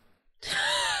apparently.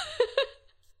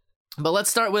 But let's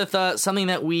start with something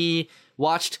that we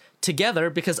watched together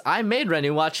because I made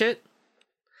Renu watch it.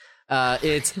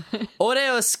 It's Ore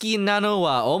o suki nano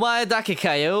wa omae dake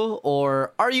kayo,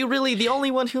 or Are You Really the Only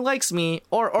One Who Likes Me,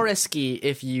 or Oresuki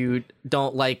if you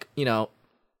don't like,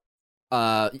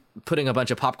 putting a bunch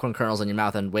of popcorn kernels in your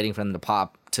mouth and waiting for them to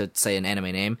pop to say an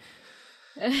anime name.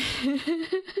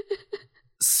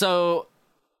 So,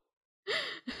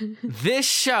 this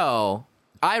show,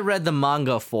 I read the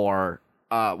manga for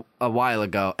a while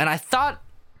ago, and I thought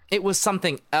it was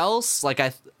something else. Like,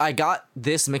 I got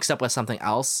this mixed up with something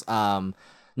else.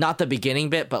 Not the beginning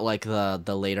bit, but like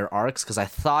the later arcs, because I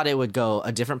thought it would go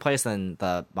a different place than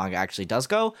the manga actually does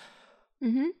go.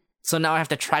 So now I have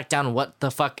to track down what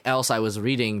the fuck else I was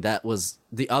reading that was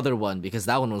the other one, because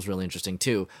that one was really interesting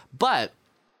too. But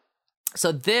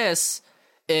so this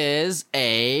is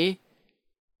a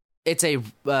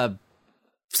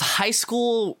high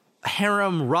school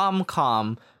harem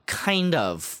rom-com, kind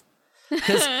of.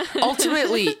 Because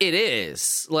ultimately it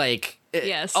is like,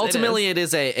 Yes, ultimately it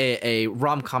is a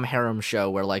rom-com harem show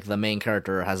where like the main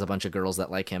character has a bunch of girls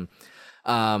that like him.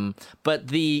 But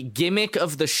the gimmick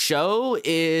of the show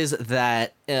is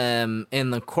that in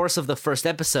the course of the first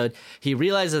episode, he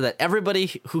realizes that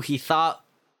everybody who he thought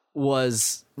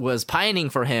was pining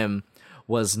for him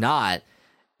was not,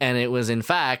 and it was in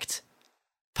fact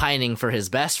pining for his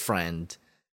best friend,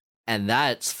 and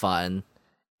that's fun.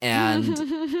 And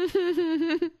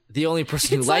the only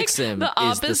person who likes him the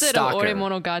is the opposite stalker. of Ore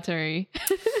Monogatari.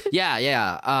 Yeah.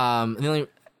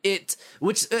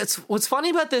 What's funny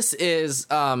about this is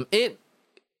it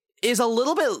is a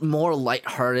little bit more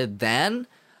lighthearted than,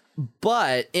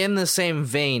 but in the same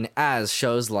vein as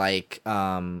shows like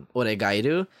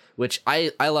Oregairu, which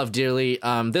I love dearly.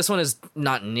 This one is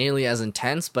not nearly as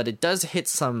intense, but it does hit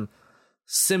some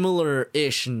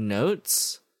similar-ish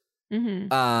notes.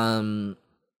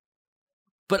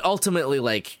 But ultimately,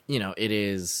 like, you know,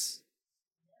 it's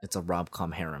a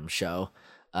rom-com harem show.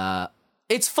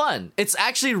 It's fun. It's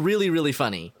actually really, really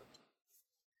funny.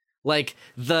 Like,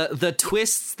 the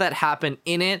twists that happen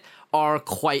in it are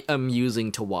quite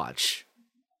amusing to watch.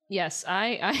 Yes,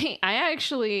 I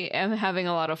actually am having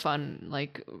a lot of fun,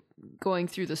 like, going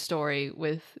through the story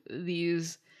with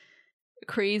these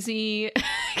crazy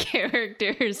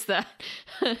characters that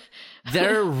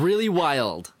they're really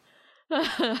wild.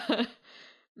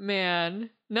 Man,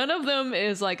 none of them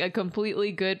is like a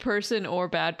completely good person or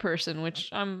bad person, which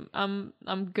I'm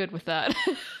good with that.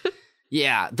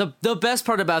 Yeah, the best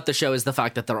part about the show is the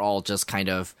fact that they're all just kind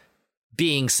of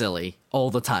being silly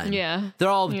all the time. Yeah. They're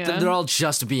all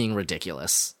just being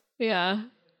ridiculous. Yeah.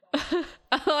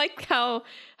 I like how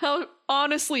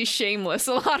honestly shameless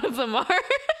a lot of them are.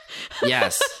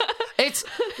 Yes. It's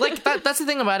like that's the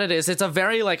thing about it is it's a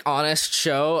very like honest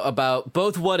show about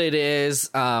both what it is,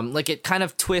 like it kind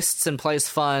of twists and plays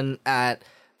fun at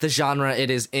the genre it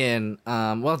is in,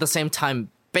 while at the same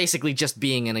time basically just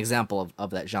being an example of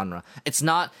that genre. It's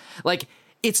not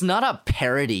a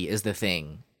parody is the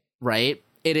thing, right?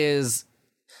 It's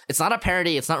not a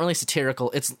parody, it's not really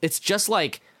satirical. It's just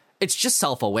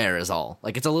self-aware is all.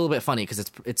 Like it's a little bit funny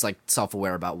because it's like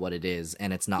self-aware about what it is,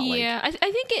 and it's not I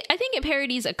think it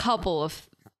parodies a couple of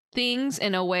things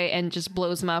in a way and just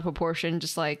blows them out of proportion,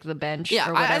 just like The Bench. Yeah,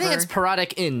 or whatever. I think it's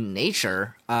parodic in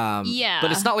nature. Yeah,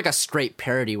 but it's not like a straight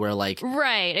parody where like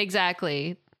right,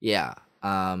 exactly. Yeah.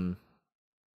 So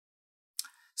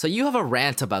you have a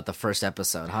rant about the first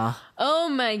episode, huh? Oh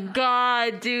my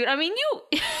god, dude. I mean, you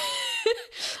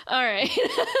all right.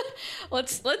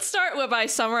 Let's start by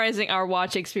summarizing our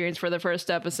watch experience for the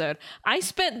first episode. I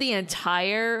spent the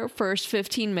entire first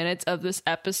 15 minutes of this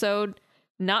episode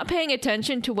not paying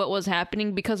attention to what was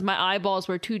happening because my eyeballs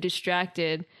were too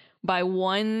distracted by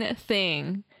one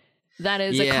thing that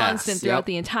is a constant throughout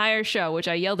the entire show, which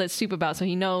I yelled at Soup about so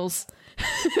he knows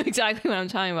exactly what I'm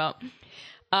talking about.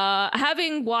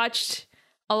 Having watched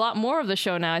a lot more of the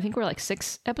show now, I think we're like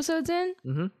 6 episodes in.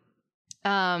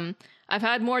 Mm-hmm. I've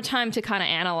had more time to kind of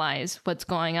analyze what's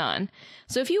going on.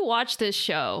 So if you watch this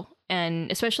show,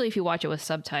 and especially if you watch it with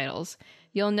subtitles,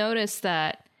 you'll notice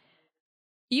that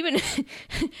even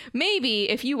maybe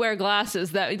if you wear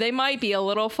glasses, that they might be a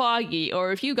little foggy,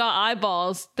 or if you got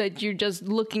eyeballs that you're just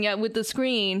looking at with the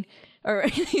screen, or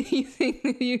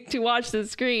you to watch the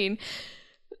screen,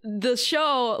 the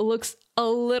show looks a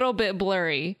little bit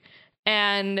blurry.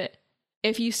 And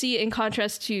if you see it in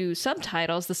contrast to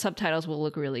subtitles, the subtitles will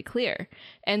look really clear.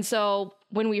 And so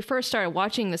when we first started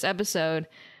watching this episode,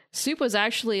 Soup was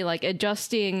actually like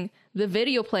adjusting the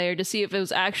video player to see if it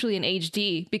was actually in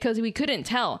HD because we couldn't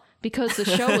tell because the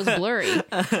show was blurry.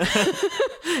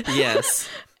 Yes.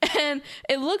 And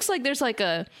it looks like there's like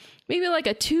maybe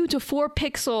a 2 to 4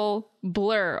 pixel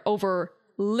blur over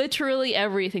literally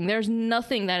everything. There's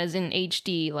nothing that is in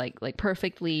HD like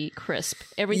perfectly crisp.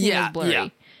 Everything is blurry. Yeah.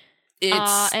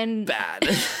 It's bad.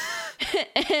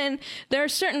 And there are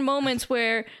certain moments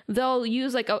where they'll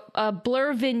use like a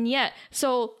blur vignette,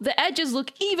 so the edges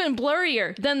look even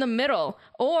blurrier than the middle,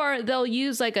 or they'll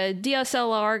use like a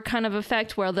DSLR kind of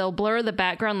effect where they'll blur the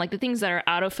background, like the things that are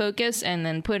out of focus, and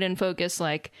then put in focus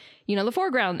like, you know, the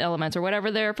foreground elements or whatever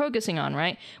they're focusing on,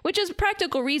 right? Which is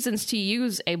practical reasons to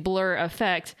use a blur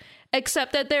effect,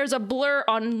 except that there's a blur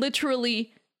on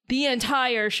literally the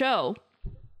entire show.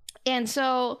 And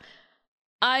so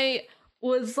I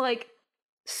was like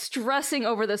stressing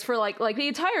over this for like the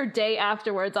entire day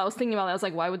afterwards. I was thinking about it. I was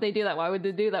like, why would they do that? Why would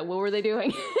they do that? What were they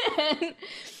doing?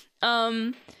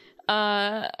 And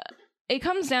it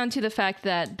comes down to the fact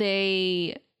that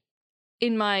they,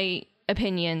 in my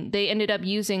opinion, they ended up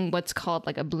using what's called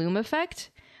like a bloom effect,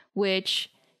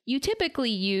 which you typically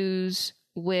use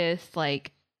with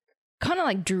like kind of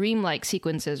like dreamlike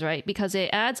sequences, right? Because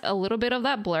it adds a little bit of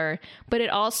that blur, but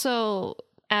it also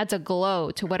adds a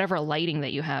glow to whatever lighting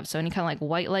that you have. So any kind of like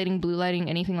white lighting, blue lighting,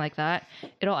 anything like that,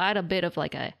 it'll add a bit of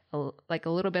like a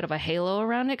little bit of a halo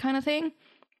around it kind of thing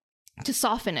to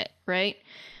soften it, right?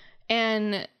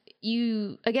 And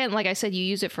you, again, like I said, you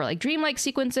use it for like dreamlike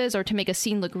sequences or to make a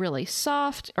scene look really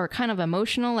soft or kind of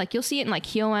emotional. Like you'll see it in like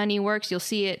HyoAni works. You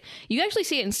actually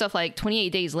see it in stuff like 28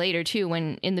 Days Later too,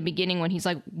 when in the beginning when he's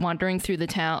like wandering through the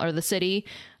town or the city,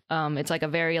 it's like a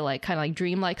very like kind of like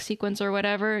dreamlike sequence or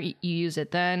whatever. You use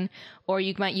it then, or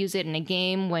you might use it in a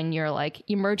game when you're like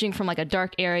emerging from like a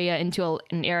dark area into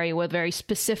an area with very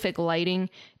specific lighting.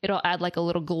 It'll add like a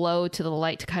little glow to the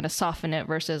light to kind of soften it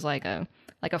versus like a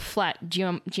flat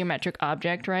geometric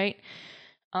object, right?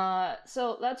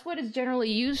 So that's what it's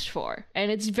generally used for, and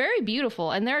it's very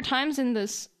beautiful. And there are times in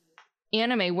this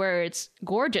anime where it's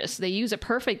gorgeous. They use it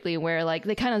perfectly where like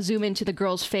they kind of zoom into the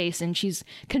girl's face and she's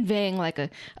conveying like a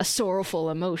sorrowful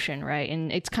emotion, right?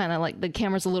 And it's kind of like the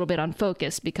camera's a little bit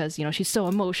unfocused because, you know, she's so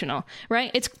emotional,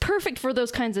 right? It's perfect for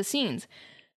those kinds of scenes.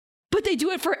 But they do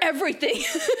it for everything.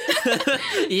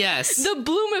 Yes. The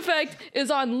bloom effect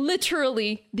is on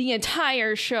literally the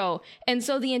entire show. And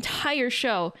so the entire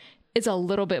show is a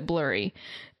little bit blurry.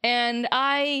 And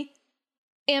I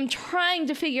am trying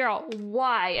to figure out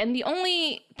why. And the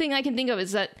only thing I can think of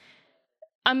is that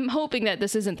I'm hoping that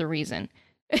this isn't the reason,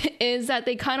 is that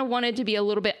they kind of wanted to be a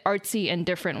little bit artsy and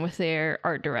different with their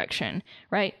art direction,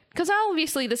 right? Because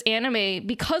obviously this anime,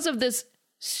 because of this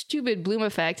stupid bloom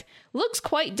effect, looks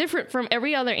quite different from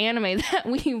every other anime that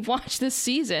we watched this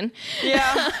season.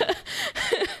 Yeah.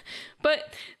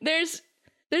 But there's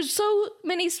so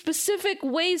many specific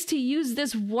ways to use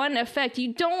this one effect.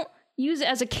 You don't use it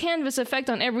as a canvas effect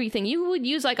on everything. You would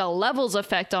use like a levels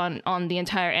effect on the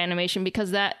entire animation because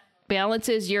that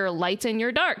balances your lights and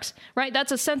your darks, right?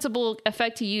 That's a sensible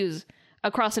effect to use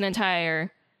across an entire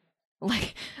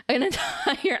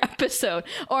episode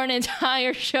or an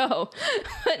entire show,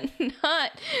 but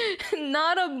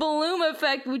not a bloom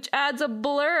effect which adds a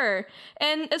blur,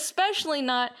 and especially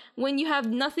not when you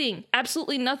have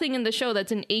absolutely nothing in the show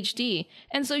that's in HD.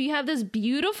 And so you have this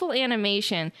beautiful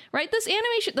animation, right? This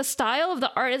animation, the style of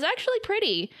the art is actually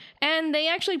pretty, and they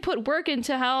actually put work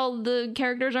into how the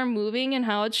characters are moving and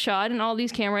how it's shot and all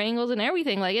these camera angles and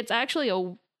everything. Like, it's actually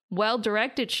a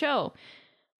well-directed show.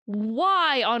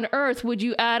 Why on earth would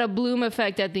you add a bloom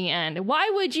effect at the end? Why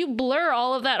would you blur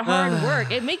all of that hard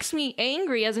work? It makes me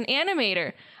angry as an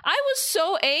animator. I was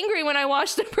so angry when I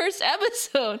watched the first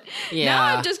episode. Yeah. Now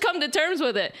I've just come to terms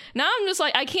with it. Now I'm just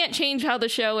like, I can't change how the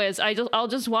show is. I'll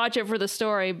just watch it for the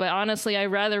story. But honestly, I'd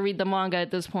rather read the manga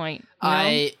at this point.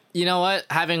 You know what?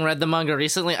 Having read the manga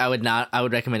recently, I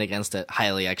would recommend against it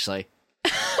highly, actually.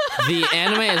 The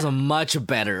anime is much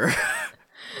better.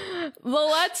 Well,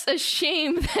 that's a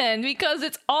shame then, because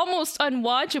it's almost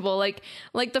unwatchable.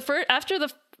 Like the first,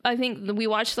 I think we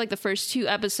watched like the first 2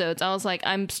 episodes, I was like,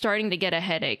 I'm starting to get a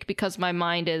headache because my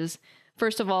mind is,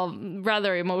 first of all,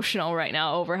 rather emotional right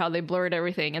now over how they blurred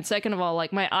everything. And second of all,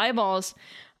 like my eyeballs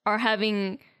are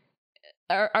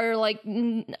like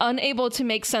unable to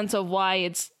make sense of why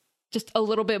it's just a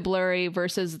little bit blurry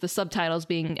versus the subtitles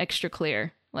being extra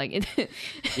clear. Like it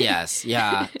Yes,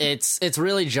 yeah. It's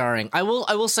really jarring. I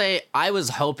will say I was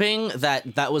hoping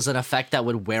that was an effect that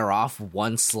would wear off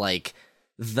once like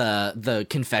the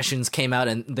confessions came out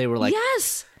and they were like,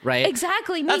 yes, right?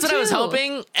 Exactly. That's what I was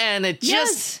hoping, and it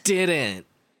just didn't.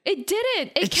 It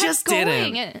didn't. It kept just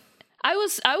going. didn't. I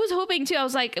was hoping too. I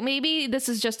was like, maybe this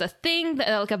is just a thing,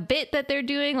 like a bit that they're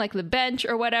doing, like the bench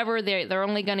or whatever. They're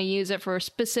only going to use it for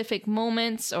specific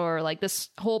moments, or like this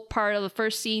whole part of the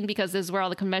first scene because this is where all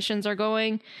the confessions are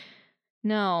going.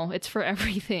 No, it's for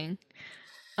everything.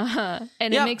 And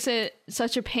it makes it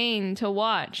such a pain to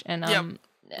watch. And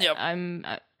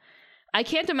I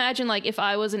can't imagine like if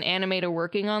I was an animator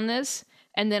working on this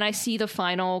and then I see the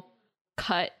final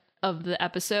cut of the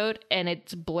episode and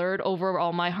it's blurred over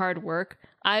all my hard work,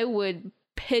 I would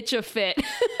pitch a fit.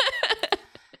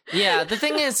 Yeah, the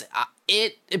thing is,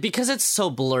 because it's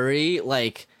so blurry,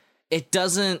 like it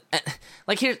doesn't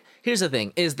like here's the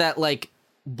thing is that like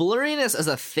blurriness as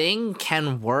a thing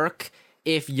can work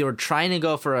if you're trying to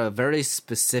go for a very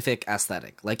specific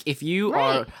aesthetic. Like if you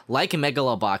are like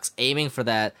Megalobox aiming for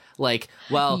that, like,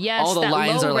 well, all the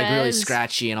lines are like really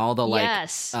scratchy and all the like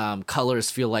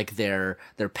colors feel like they're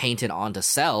painted onto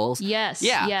cells. Yes.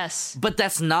 Yeah. Yes. But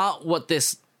that's not what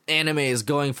this anime is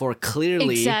going for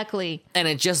clearly. Exactly. And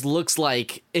it just looks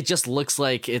like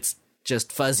it's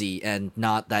just fuzzy and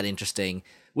not that interesting,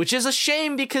 which is a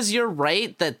shame because you're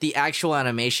right that the actual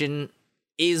animation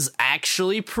is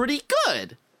actually pretty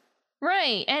good.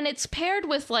 Right. And it's paired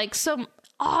with like some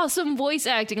awesome voice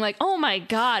acting. Like, oh my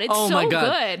god, it's so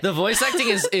good. The voice acting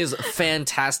is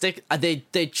fantastic.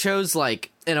 They chose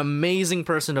like an amazing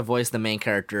person to voice the main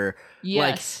character.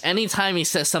 Yes. Like anytime he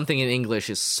says something in English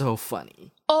is so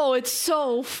funny. Oh, it's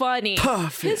so funny.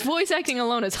 Perfect. His voice acting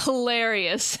alone is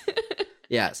hilarious.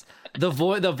 Yes. The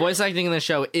voice acting in the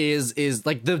show is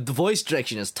like the voice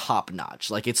direction is top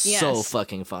notch. Like it's so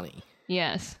fucking funny.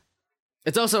 Yes.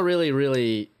 It's also really,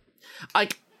 really,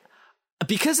 like,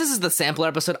 because this is the sampler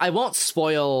episode, I won't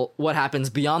spoil what happens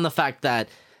beyond the fact that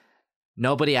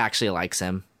nobody actually likes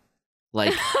him.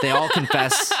 Like, they all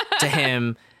confess to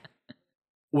him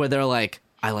where they're like,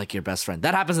 I like your best friend.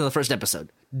 That happens in the first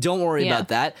episode. Don't worry about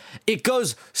that. It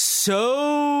goes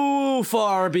so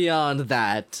far beyond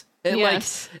that.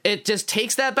 It just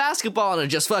takes that basketball and it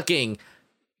just fucking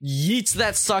yeets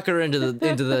that sucker into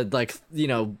the like, you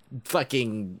know,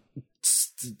 fucking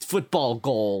football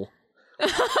goal.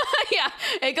 Yeah,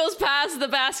 it goes past the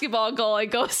basketball goal. It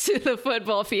goes to the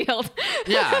football field.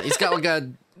 Yeah, he's got like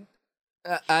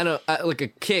like a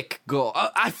kick goal.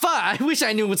 I wish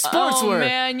I knew what sports were. Oh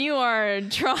man, you are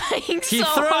trying so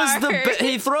hard.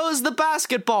 He throws the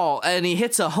basketball and he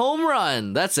hits a home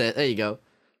run. That's it. There you go.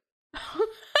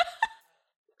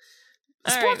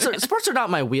 Sports are not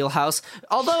my wheelhouse.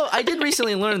 Although I did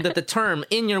recently learn that the term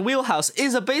 "in your wheelhouse"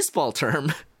 is a baseball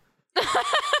term.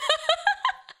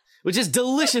 Which is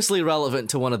deliciously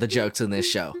relevant to one of the jokes in this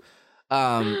show.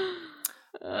 The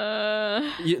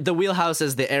wheelhouse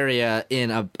is the area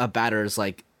in a batter's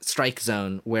like strike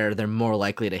zone where they're more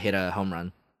likely to hit a home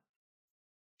run.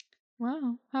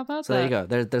 Wow, how about so that? There you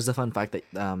go. There's a fun fact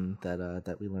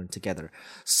that we learned together.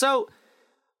 So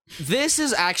this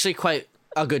is actually quite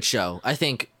a good show. I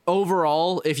think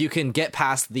overall, if you can get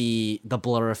past the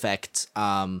blur effect,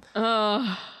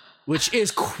 which is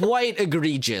quite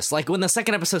egregious. Like when the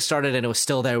second episode started and it was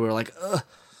still there, we were like, ugh.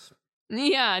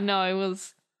 Yeah, no, it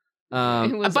was by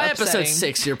upsetting. episode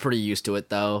 6, you're pretty used to it,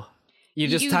 though. You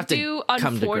just have to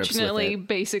come to grips with it.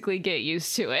 Basically get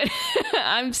used to it.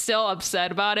 I'm still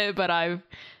upset about it, but I've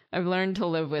learned to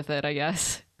live with it, I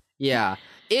guess. Yeah,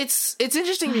 it's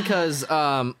interesting because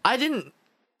I didn't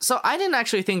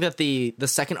actually think that the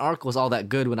second arc was all that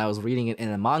good when I was reading it in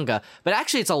a manga, but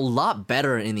actually it's a lot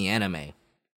better in the anime.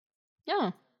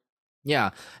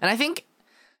 Yeah, and I think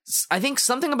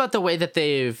something about the way that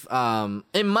they've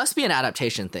it must be an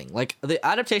adaptation thing. Like the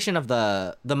adaptation of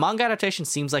the manga adaptation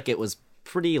seems like it was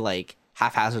pretty like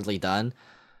haphazardly done,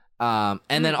 and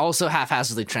then also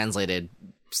haphazardly translated,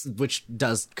 which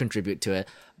does contribute to it.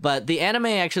 But the anime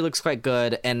actually looks quite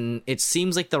good, and it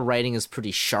seems like the writing is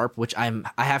pretty sharp, which I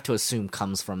have to assume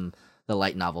comes from the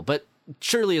light novel, but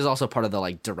surely is also part of the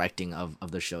like directing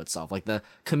of the show itself. Like the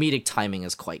comedic timing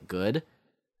is quite good.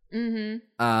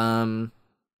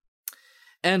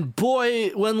 And boy,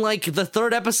 when like the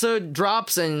third episode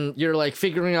drops and you're like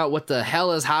figuring out what the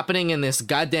hell is happening in this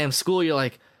goddamn school, you're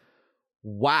like,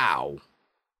 wow.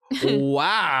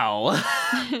 Wow.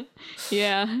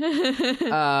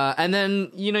 Yeah. And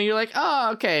then, you know, you're like,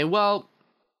 oh, okay, well,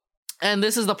 and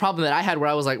this is the problem that I had where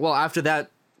I was like, well, after that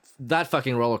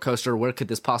fucking roller coaster, where could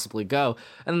this possibly go?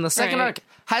 And then the second arc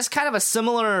has kind of a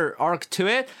similar arc to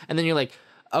it. And then you're like,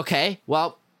 okay,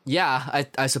 well, yeah,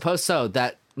 I suppose so.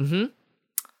 That,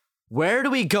 where do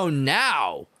we go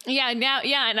now? Yeah, now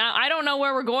I don't know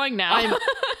where we're going now.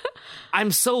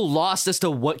 I'm so lost as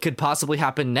to what could possibly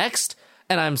happen next,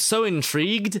 and I'm so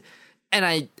intrigued. And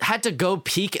I had to go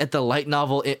peek at the light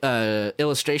novel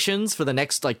illustrations for the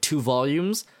next like 2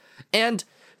 volumes, and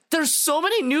there's so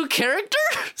many new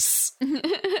characters.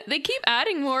 They keep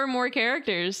adding more and more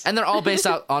characters, and they're all based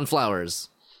out on flowers.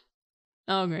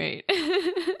 Oh, great.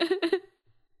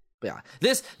 Yeah,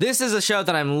 this is a show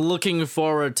that I'm looking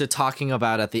forward to talking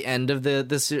about at the end of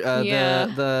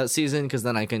the season, because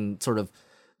then I can sort of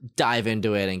dive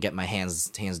into it and get my hands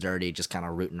dirty, just kind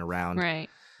of rooting around. Right.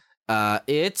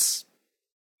 It's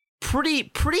pretty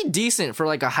decent for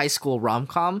like a high school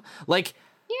rom-com. Like,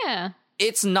 yeah,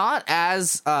 it's not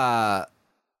as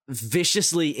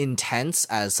viciously intense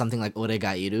as something like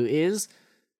Oregairu is.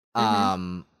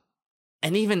 And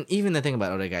even the thing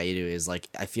about Oregairu is like,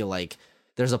 I feel like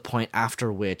there's a point after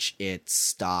which it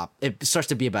starts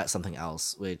to be about something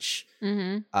else, which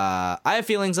I have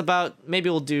feelings about. Maybe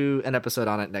we'll do an episode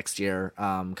on it next year,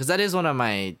 because that is one of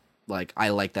my, like, I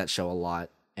like that show a lot,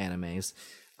 animes.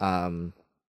 But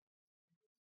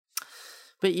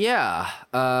yeah,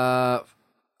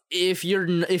 if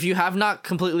you have not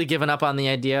completely given up on the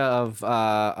idea of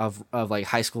like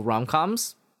high school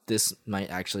rom-coms, this might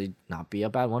actually not be a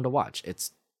bad one to watch.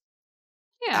 It's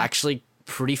actually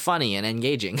pretty funny and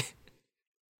engaging.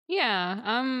 Yeah,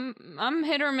 I'm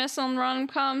hit or miss on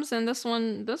rom-coms, and this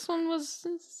one was,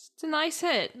 it's a nice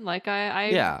hit. Like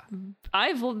I've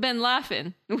been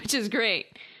laughing, which is great.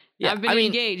 Yeah, I've been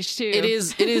engaged too. It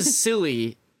is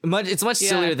silly. It's much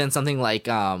sillier than something like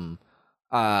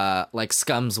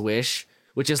Scum's Wish,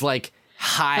 which is like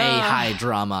high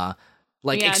drama,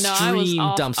 like extreme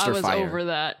dumpster fire. I was over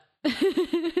that.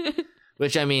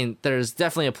 Which, I mean, there's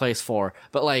definitely a place for,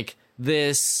 but like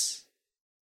this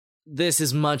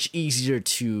is much easier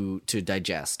to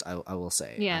digest. I will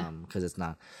say, because it's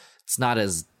not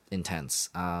as intense.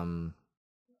 I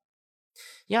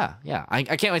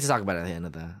can't wait to talk about it at the end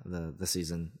of the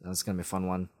season. It's gonna be a fun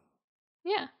one.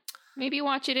 Yeah, maybe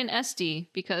watch it in SD,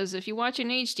 because if you watch in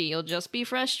HD, you'll just be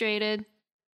frustrated.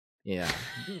 Yeah,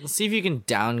 see if you can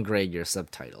downgrade your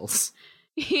subtitles.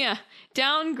 Yeah,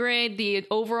 downgrade the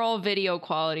overall video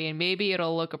quality and maybe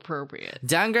it'll look appropriate.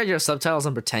 Downgrade your subtitles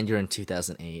and pretend you're in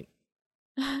 2008.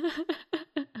 All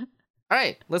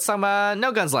right, let's talk about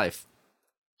No Gun's life.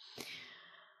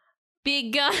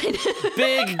 Big gun.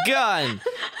 Big gun.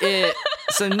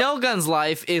 So No Gun's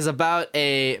life is about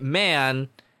a man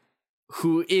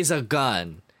who is a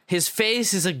gun. His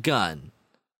face is a gun.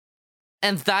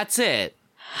 And that's it.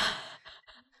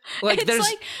 Like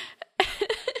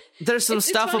there's some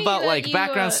stuff about like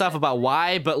background stuff about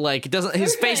why, but like it doesn't.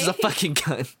 His face is a fucking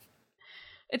gun.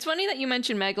 It's funny that you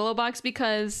mentioned Megalobox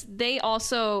because they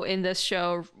also in this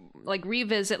show like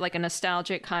revisit like a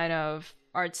nostalgic kind of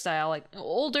art style, like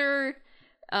older,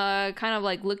 kind of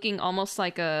like looking almost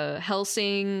like a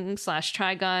Hellsing /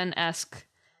 Trigun-esque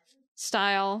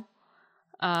style,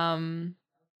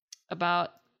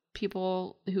 about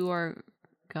people who are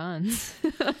guns.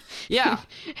 Yeah,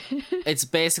 it's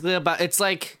basically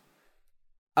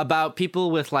about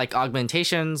people with like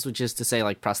augmentations, which is to say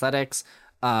like prosthetics,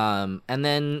 and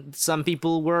then some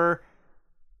people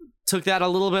took that a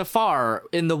little bit far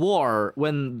in the war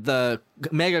when the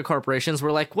mega corporations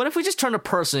were like, what if we just turned a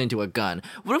person into a gun?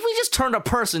 What if we just turned a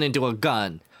person into a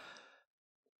gun?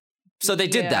 So they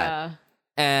did that,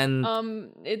 and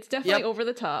it's definitely over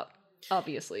the top,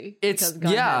 obviously. It's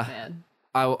because Gunhead, man.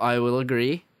 I will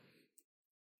agree.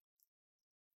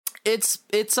 It's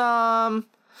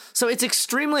so it's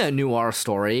extremely a noir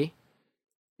story.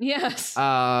 Yes.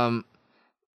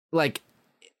 Like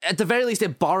at the very least,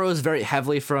 it borrows very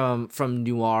heavily from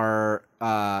noir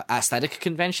aesthetic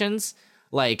conventions.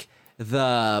 Like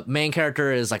the main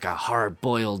character is like a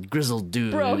hard-boiled, grizzled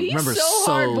dude. Bro, he's remembers so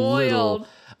hard-boiled. little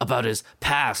about his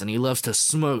past, and he loves to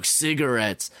smoke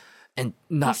cigarettes and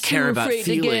not care about feelings.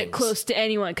 He's too afraid to get close to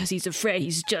anyone because he's afraid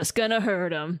he's just gonna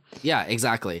hurt him. Yeah,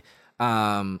 exactly.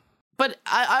 But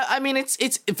I mean, it's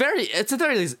at the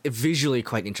very least visually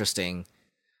quite interesting.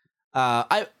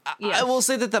 I will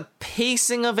say that the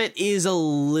pacing of it is a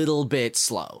little bit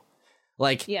slow.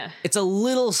 Like, it's a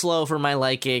little slow for my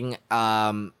liking.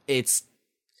 Because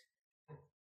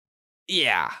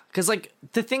like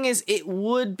the thing is, it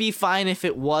would be fine if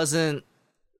it was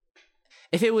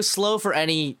slow for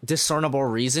any discernible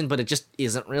reason, but it just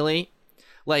isn't really.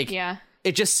 Like,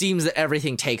 it just seems that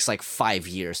everything takes like 5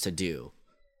 years to do.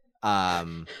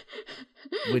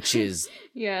 Which is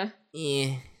and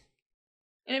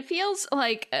it feels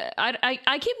like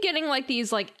I keep getting like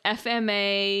these like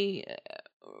FMA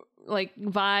like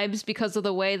vibes because of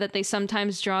the way that they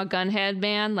sometimes draw Gunhead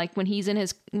Man, like when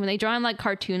they draw him like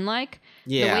cartoon like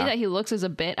the way that he looks is a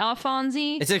bit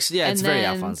Alfonsi. It's very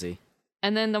Alfonsi.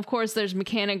 And then of course there's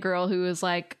Mechanic Girl, who is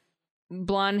like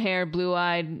blonde hair, blue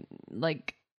eyed,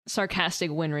 like sarcastic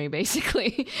Winry,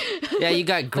 basically. Yeah, you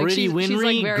got gritty like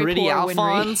Winry, like gritty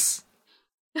Alphonse.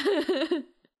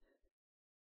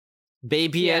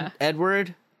 Baby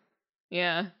Edward.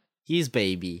 Yeah. He's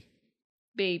baby.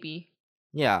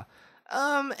 Yeah.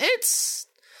 I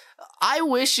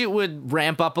wish it would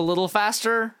ramp up a little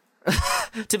faster.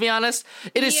 To be honest,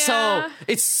 it's so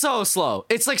slow.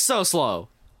 It's like so slow.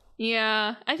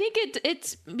 Yeah, I think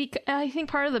I think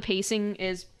part of the pacing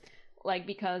is like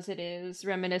because it is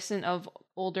reminiscent of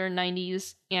older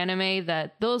 90s anime,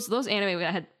 that those anime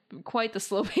had quite the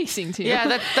slow pacing too.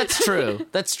 Yeah, that's true.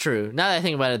 That's true. Now that I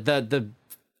think about it, the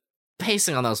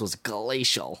pacing on those was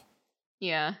glacial.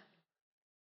 Yeah.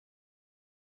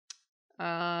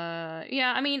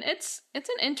 I mean, it's an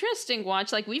interesting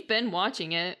watch. Like, we've been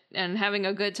watching it and having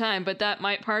a good time, but that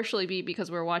might partially be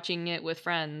because we're watching it with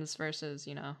friends versus,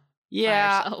 by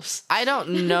ourselves. I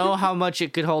don't know how much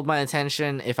it could hold my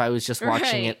attention if I was just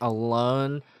watching it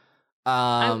alone.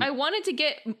 I wanted to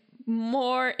get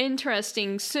more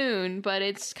interesting soon, but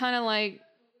it's kind of like,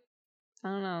 I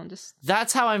don't know, just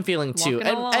that's how I'm feeling too.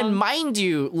 And mind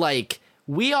you, like,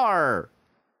 we are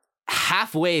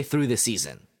halfway through the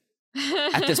season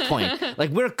at this point.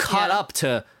 Like, we're caught up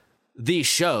to these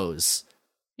shows.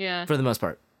 Yeah. For the most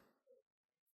part.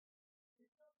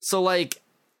 So, like,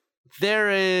 there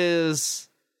is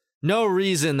no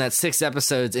reason that 6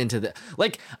 episodes into the...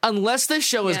 Like, unless this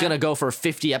show is going to go for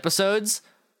 50 episodes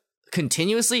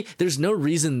continuously, there's no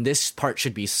reason this part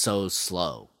should be so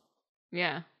slow.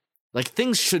 Yeah. Like,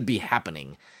 things should be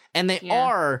happening. And they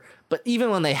are, but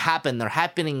even when they happen, they're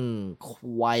happening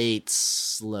quite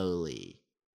slowly.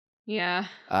 Yeah.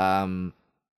 I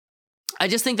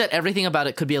just think that everything about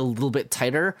it could be a little bit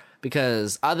tighter,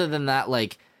 because other than that,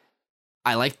 like,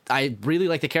 I really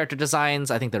like the character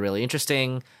designs. I think they're really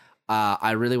interesting.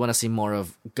 I really want to see more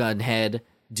of Gunhead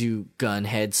do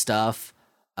Gunhead stuff.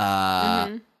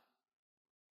 I'm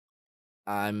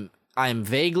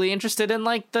vaguely interested in,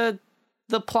 like, the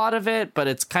the plot of it, but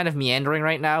it's kind of meandering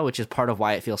right now, which is part of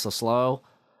why it feels so slow.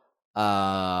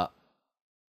 Yeah,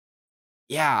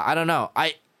 I don't know.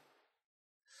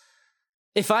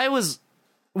 If I was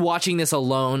watching this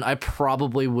alone, I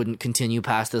probably wouldn't continue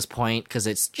past this point because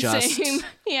it's just Same.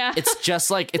 Yeah. it's just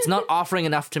like it's not offering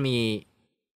enough to me.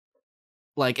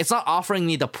 Like, it's not offering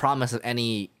me the promise of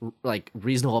any like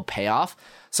reasonable payoff.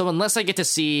 So unless I get to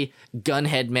see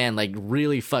Gunhead Man like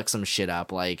really fuck some shit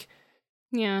up, like,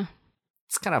 Yeah.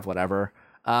 it's kind of whatever.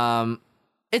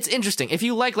 It's interesting. If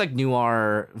you like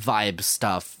noir vibe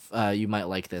stuff, you might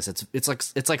like this. It's like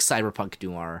cyberpunk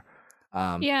noir.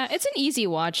 Yeah, it's an easy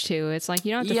watch too. It's like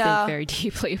you don't have to think very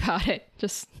deeply about it.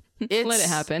 Just let it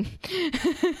happen.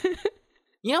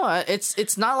 You know what?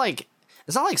 It's not like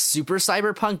super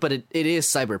cyberpunk, but it is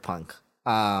cyberpunk.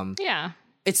 Yeah.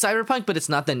 It's cyberpunk, but it's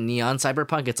not the neon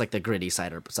cyberpunk. It's like the gritty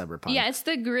cyberpunk. Yeah, it's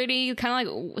the gritty kind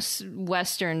of like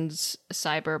Western's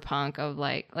cyberpunk of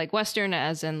like Western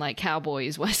as in like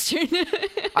cowboys Western.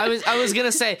 I was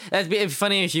gonna say that'd be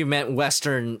funny if you meant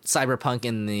Western cyberpunk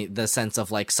in the sense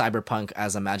of like cyberpunk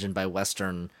as imagined by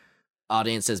Western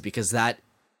audiences, because that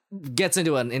gets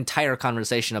into an entire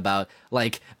conversation about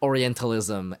like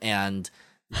Orientalism and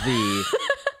the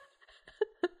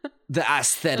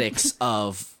aesthetics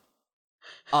of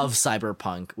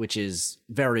cyberpunk, which is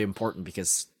very important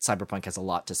because cyberpunk has a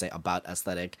lot to say about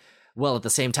aesthetic, while at the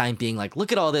same time being like,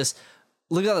 look at all this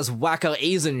wacko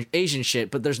Asian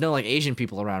shit, but there's no like Asian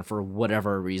people around for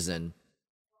whatever reason.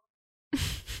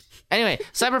 Anyway,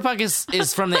 cyberpunk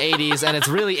is from the 80s, and it's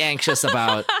really anxious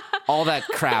about all that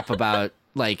crap about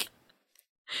like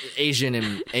Asian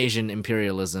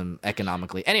imperialism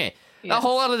economically. Anyway, Yes. a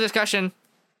whole lot of discussion.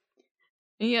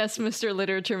 Yes, Mr.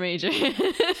 Literature Major.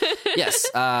 Yes,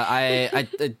 I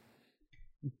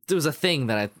there was a thing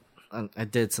that I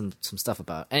did some stuff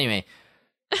about. Anyway,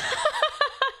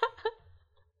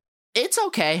 it's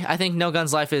okay. I think No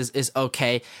Guns Life is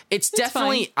okay. It's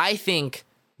definitely fine. I think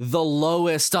the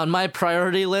lowest on my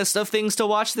priority list of things to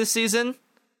watch this season.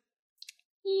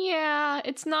 Yeah,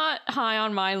 it's not high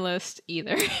on my list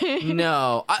either.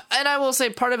 No, and I will say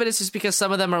part of it is just because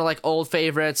some of them are like old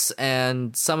favorites,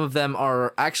 and some of them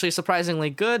are actually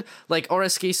surprisingly good. Like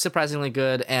Oreski's surprisingly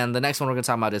good, and the next one we're going to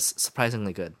talk about is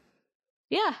surprisingly good.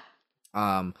 Yeah.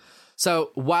 So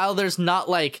while there's not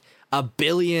like a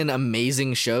billion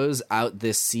amazing shows out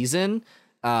this season,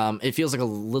 it feels like a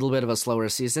little bit of a slower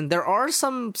season. There are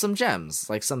some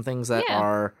gems, like some things that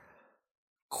are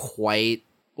quite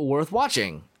worth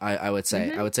watching. I would say.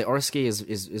 Mm-hmm. I would say Oreski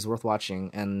is worth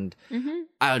watching, and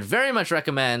I would very much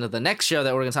recommend the next show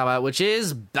that we're going to talk about, which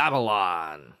is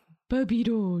Babylon.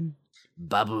 Babylon.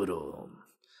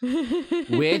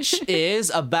 Which is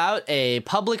about a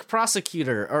public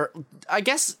prosecutor, or I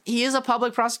guess he is a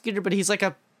public prosecutor, but he's like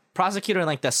a prosecutor in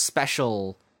like the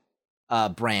special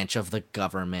branch of the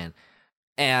government,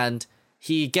 and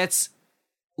he gets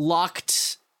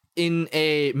locked in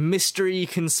a mystery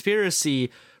conspiracy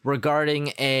regarding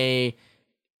a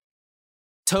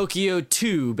Tokyo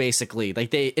 2, basically.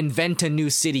 Like, they invent a new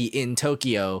city in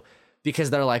Tokyo because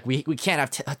they're like, we can't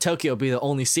have Tokyo be the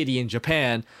only city in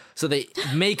Japan. So they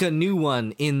make a new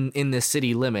one in the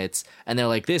city limits, and they're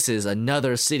like, this is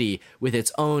another city with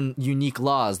its own unique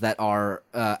laws that are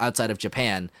outside of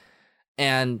Japan.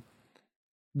 And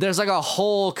there's like a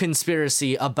whole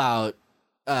conspiracy about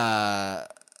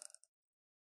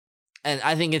and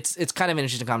I think it's kind of an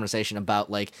interesting conversation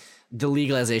about like the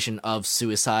legalization of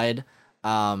suicide.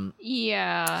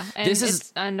 Yeah,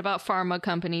 and and about pharma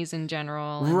companies in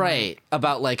general, and right?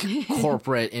 About like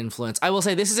corporate influence. I will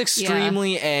say this is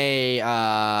extremely a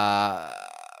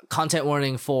content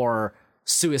warning for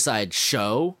suicide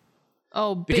show.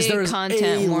 Oh, because big there's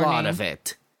content a warning. lot of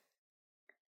it.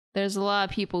 There's a lot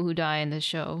of people who die in this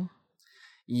show.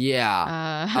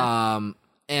 Yeah.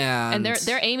 And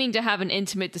they're aiming to have an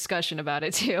intimate discussion about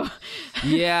it too.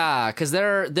 Yeah, because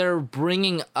they're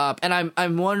bringing up, and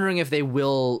I'm wondering if they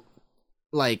will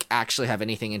like actually have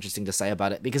anything interesting to say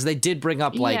about it, because they did bring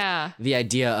up like the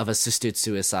idea of assisted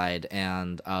suicide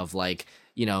and of like,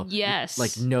 you know,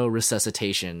 like no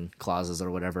resuscitation clauses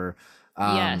or whatever.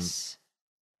 Yes.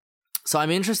 So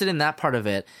I'm interested in that part of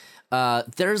it.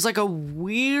 There's like a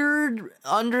weird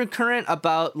undercurrent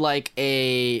about like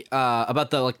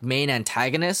about the like main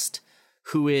antagonist,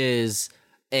 who is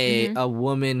a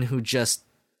woman who just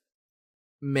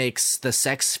makes the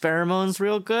sex pheromones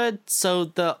real good. So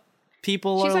the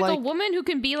people she's are like a woman who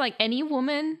can be like any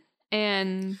woman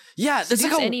and there's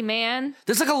like any man.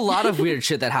 There's like a lot of weird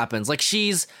shit that happens. Like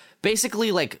she's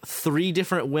basically like three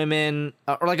different women,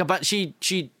 or like she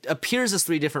appears as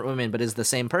three different women, but is the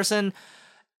same person.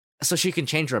 So she can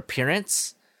change her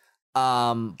appearance.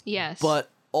 Yes. But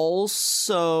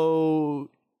also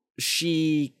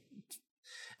she,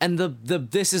 and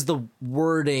this is the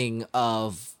wording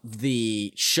of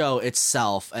the show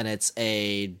itself, and it's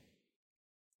a,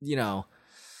 you know,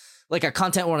 like a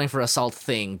content warning for assault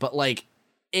thing, but like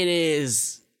it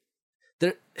is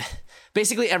there.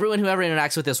 Basically, everyone who ever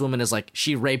interacts with this woman is like,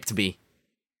 she raped me,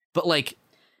 but like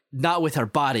not with her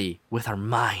body, with her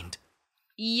mind.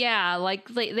 Yeah, like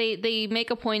they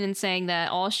make a point in saying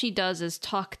that all she does is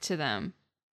talk to them,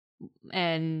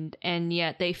 and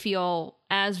yet they feel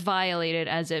as violated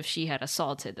as if she had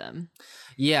assaulted them.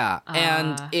 Yeah,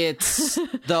 and it's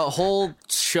the whole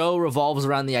show revolves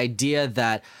around the idea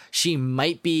that she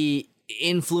might be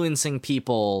influencing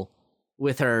people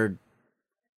with her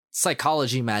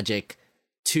psychology magic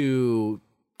to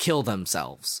kill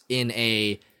themselves in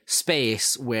a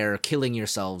space where killing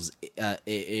yourselves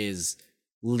is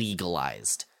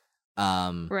legalized.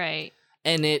 Right.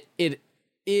 And it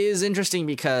is interesting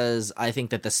because I think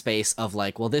that the space of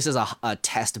like, well, this is a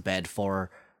test bed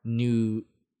for new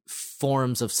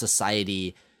forms of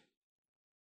society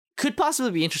could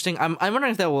possibly be interesting. I'm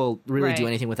wondering if that will really do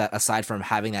anything with that aside from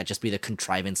having that just be the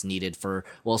contrivance needed for,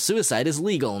 well, suicide is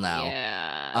legal now.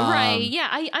 Yeah. Right. Yeah.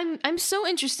 I'm so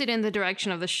interested in the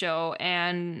direction of the show,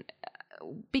 and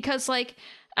because like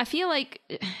I feel like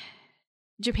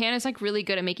Japan is like really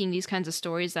good at making these kinds of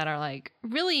stories that are like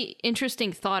really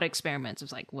interesting thought experiments.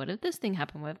 It's like, what if this thing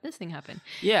happened? What if this thing happened?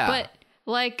 Yeah. But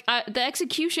like the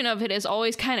execution of it is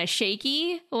always kind of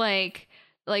shaky. Like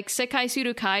Sekai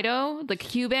Suru Kaido, the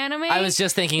Cube anime. I was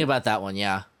just thinking about that one.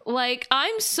 Yeah. Like,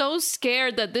 I'm so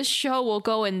scared that this show will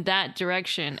go in that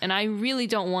direction, and I really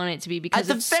don't want it to be, because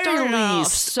at the very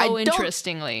least, so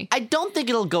interestingly. I don't think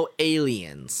it'll go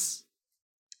aliens.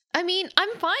 I mean, I'm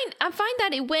fine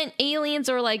that it went aliens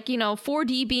or like, you know,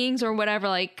 4D beings or whatever.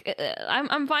 Like,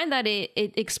 I'm fine that it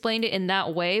explained it in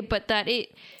that way, but that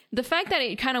the fact that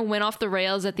it kind of went off the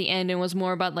rails at the end and was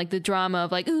more about like the drama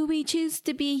of like, oh, we choose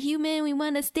to be human, we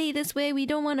want to stay this way, we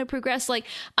don't want to progress. Like,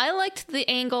 I liked the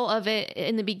angle of it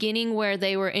in the beginning where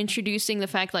they were introducing the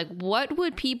fact like, what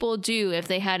would people do if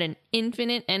they had an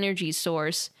infinite energy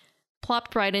source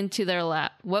plopped right into their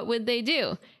lap? What would they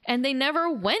do? And they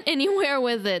never went anywhere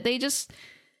with it. They just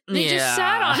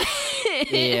sat on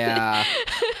it. Yeah.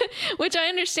 Which I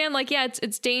understand, like, yeah,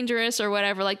 it's dangerous or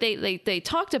whatever. Like, they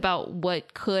talked about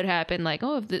what could happen, like,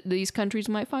 oh, if these countries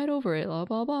might fight over it, blah,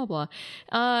 blah, blah, blah.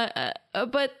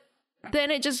 But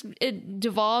then it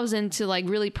devolves into, like,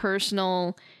 really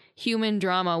personal human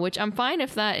drama, which I'm fine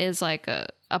if that is, like,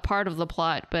 a part of the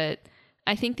plot, but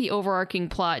I think the overarching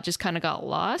plot just kind of got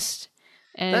lost.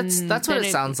 And that's what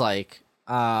it sounds like.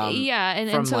 Yeah,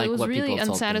 and so like, it was really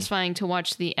unsatisfying to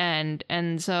watch the end.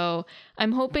 And so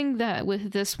I'm hoping that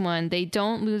with this one, they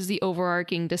don't lose the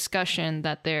overarching discussion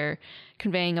that they're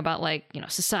conveying about, like, you know,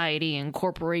 society and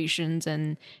corporations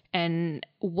and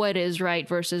what is right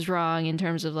versus wrong in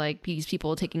terms of like these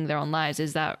people taking their own lives.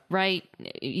 Is that right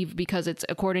because it's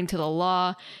according to the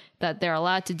law that they're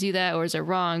allowed to do that, or is it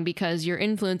wrong because you're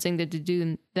influencing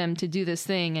them to do this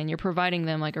thing and you're providing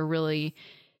them like a really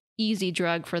easy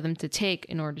drug for them to take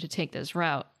in order to take this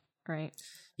route, right?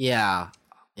 Yeah.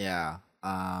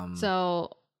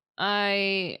 So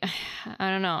I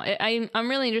don't know. I'm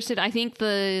really interested. I think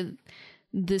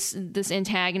this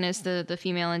antagonist, the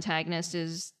female antagonist,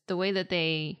 is the way that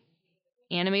they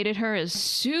animated her is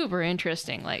super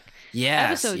interesting. Like,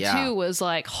 episode 2 was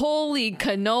like, holy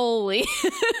cannoli.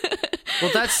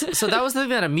 Well, that was the thing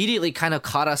that immediately kind of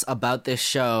caught us about this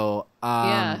show.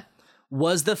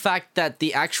 Was the fact that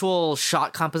the actual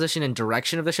shot composition and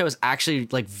direction of the show is actually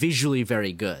like visually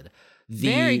very good.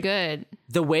 Very good.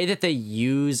 The way that they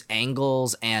use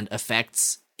angles and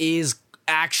effects is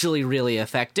actually really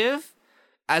effective,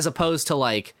 as opposed to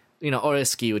like, you know,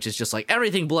 Oresuki, which is just like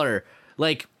everything blur.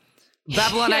 Like,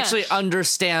 Babylon actually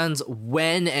understands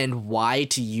when and why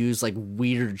to use like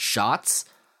weird shots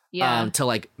to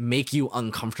like make you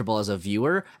uncomfortable as a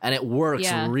viewer, and it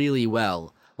works really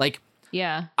well. Like,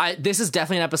 this is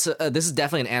definitely an episode. This is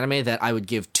definitely an anime that I would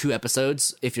give 2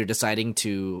 episodes if you're deciding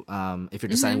to,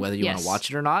 whether you want to watch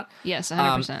it or not. Yes,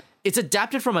 100%. It's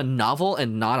adapted from a novel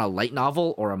and not a light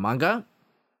novel or a manga,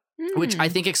 which I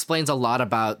think explains a lot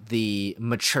about the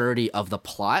maturity of the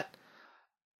plot.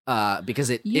 Because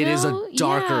it is a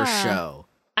darker show.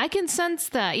 I can sense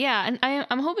that, yeah, and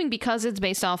I'm hoping because it's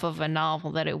based off of a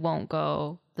novel that it won't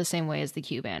go the same way as the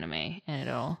Cube anime, and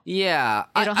it'll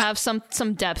have some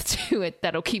depth to it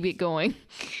that'll keep it going.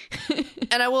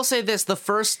 And I will say this: the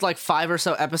first like 5 or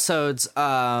so episodes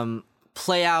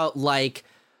play out like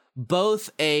both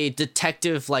a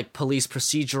detective like police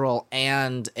procedural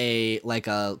and a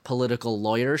political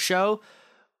lawyer show.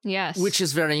 Yes. Which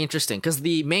is very interesting because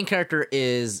the main character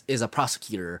is a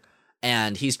prosecutor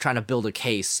and he's trying to build a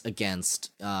case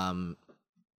against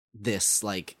this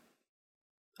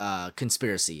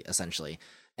conspiracy essentially.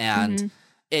 And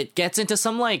it gets into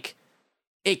some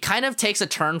it kind of takes a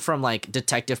turn from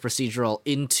detective procedural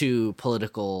into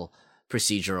political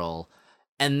procedural.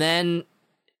 And then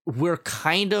we're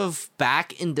kind of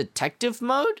back in detective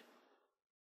mode.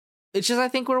 It's just, I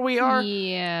think, where we are.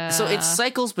 Yeah. So it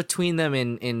cycles between them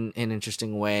in an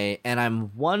interesting way. And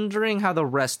I'm wondering how the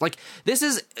rest, this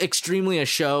is extremely a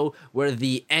show where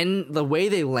the way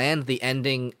they land the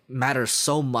ending matters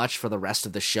so much for the rest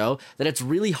of the show that it's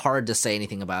really hard to say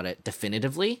anything about it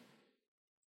definitively.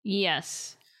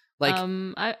 Yes.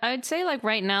 I'd say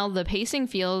right now the pacing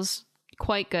feels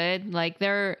quite good.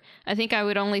 I think I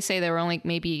would only say there were only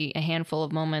maybe a handful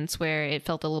of moments where it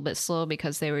felt a little bit slow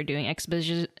because they were doing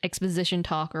exposition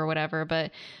talk or whatever.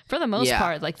 But for the most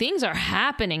part, things are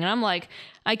happening, and I'm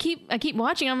I keep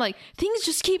watching. I'm things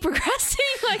just keep progressing.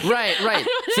 Right.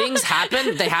 Things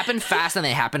happen. They happen fast and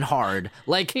they happen hard.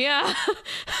 Yeah.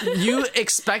 You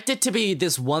expect it to be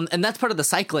this one, and that's part of the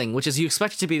cycling, which is you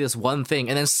expect it to be this one thing,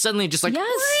 and then suddenly just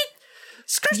yes.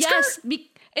 Skirt. Yes.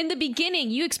 In the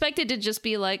beginning, you expected to just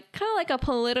be kind of a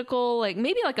political,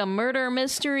 maybe a murder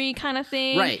mystery kind of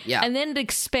thing. Right, yeah. And then it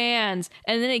expands,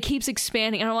 and then it keeps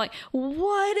expanding. And I'm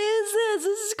what is this?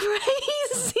 This is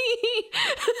crazy.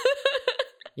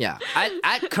 Yeah.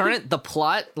 At current, the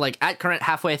plot, at current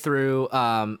halfway through,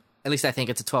 at least I think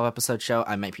it's a 12-episode show.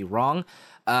 I might be wrong.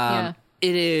 It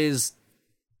is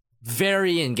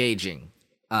very engaging.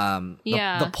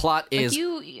 The plot is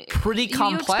pretty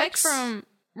complex.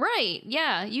 Right,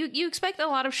 yeah. You expect a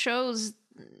lot of shows,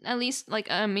 at least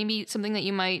maybe something that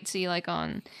you might see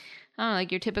on, I don't know,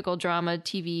 your typical drama,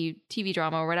 TV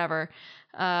drama or whatever,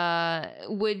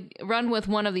 would run with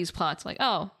one of these plots.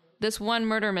 This one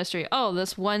murder mystery,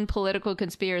 this one political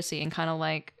conspiracy, and kind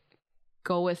of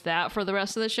go with that for the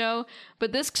rest of the show.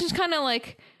 But this just kind of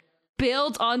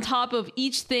builds on top of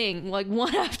each thing,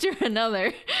 one after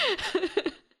another.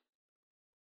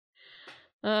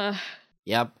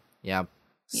 Yep.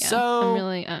 Yeah, so I'm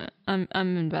really,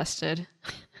 I'm invested.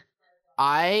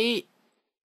 I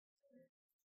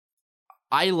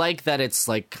like that it's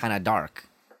kind of dark,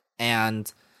 and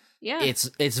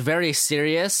it's very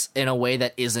serious in a way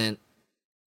that isn't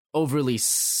overly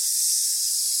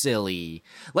silly.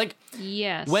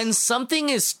 Yes, when something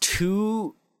is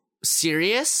too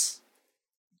serious,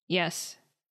 yes,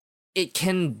 it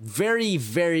can very,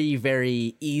 very,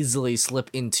 very easily slip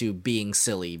into being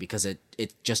silly because it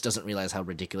just doesn't realize how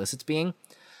ridiculous it's being.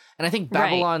 And I think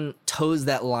Babylon toes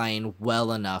that line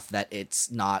well enough that it's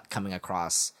not coming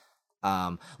across.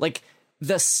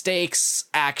 The stakes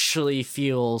actually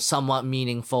feel somewhat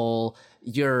meaningful.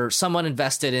 You're somewhat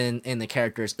invested in the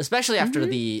characters, especially after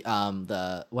the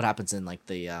what happens in I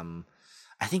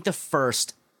think the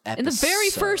first episode. In the very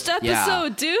first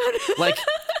episode, dude.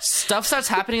 Stuff starts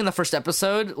happening in the first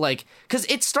episode, because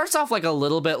it starts off a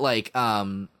little bit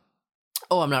I'm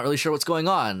not really sure what's going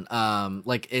on.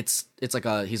 It's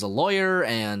he's a lawyer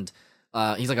and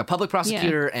he's a public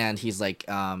prosecutor and he's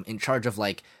in charge of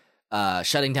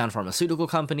shutting down pharmaceutical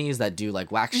companies that do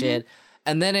whack shit,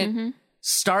 and then it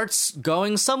starts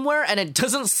going somewhere and it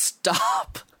doesn't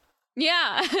stop.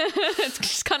 Yeah, it's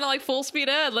just kind of full speed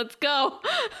ahead. Let's go.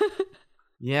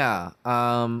 Yeah.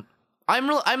 I'm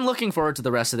looking forward to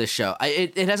the rest of this show.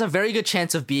 It has a very good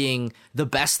chance of being the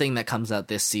best thing that comes out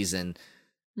this season.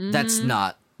 That's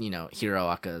not,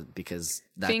 Hiroaka, because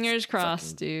that's fingers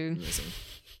crossed, dude. Amazing.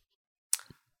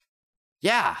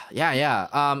 Yeah.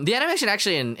 The animation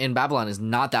actually in Babylon is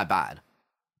not that bad.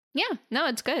 Yeah, no,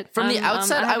 it's good. From the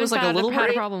outset, I was a little worried. I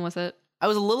had a problem with it. I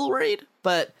was a little worried,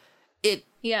 but it.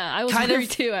 Yeah, I was worried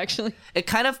too, actually. It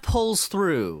kind of pulls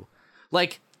through.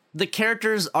 The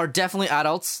characters are definitely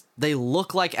adults. They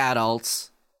look like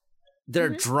adults. They're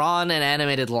drawn and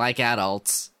animated like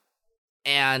adults.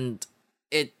 And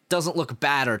it doesn't look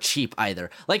bad or cheap either.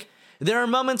 There are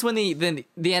moments when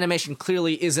the animation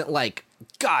clearly isn't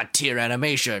god tier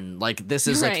animation. This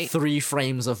is 3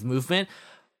 frames of movement.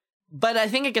 But I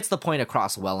think it gets the point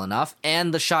across well enough,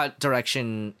 and the shot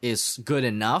direction is good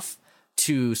enough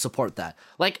to support that.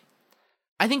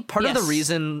 I think part of the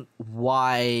reason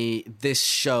why this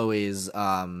show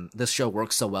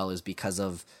works so well is because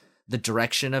of the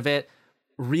direction of it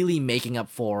really making up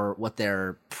for what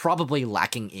they're probably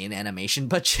lacking in animation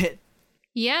budget.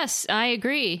 Yes, I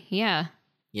agree. Yeah.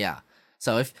 Yeah.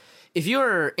 So if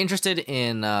you're interested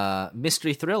in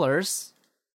mystery thrillers,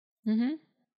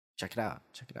 Check it out.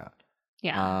 Check it out.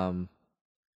 Yeah.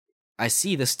 I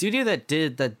see the studio that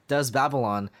does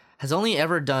Babylon has only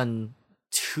ever done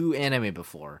 2 anime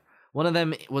before. One of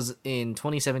them was in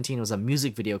 2017. It was a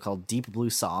music video called Deep Blue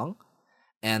Song,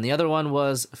 and the other one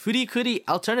was Furikuri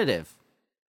Alternative.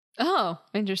 Oh,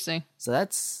 interesting. So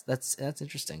that's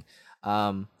interesting.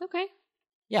 Okay.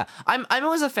 Yeah, I'm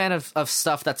always a fan of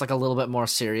stuff that's like a little bit more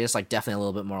serious, like definitely a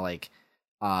little bit more like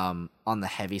on the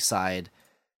heavy side.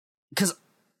 Because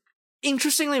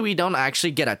interestingly, we don't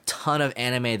actually get a ton of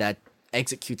anime that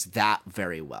executes that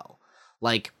very well.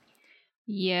 Like,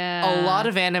 yeah, a lot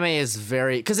of anime is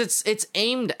very, because it's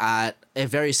aimed at a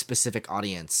very specific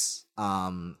audience.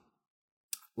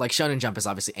 Like Shonen Jump is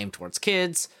obviously aimed towards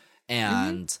kids,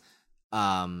 and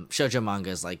shoujo manga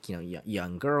is like, you know,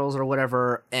 young girls or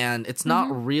whatever, and it's not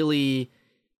really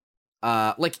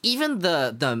like even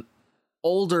the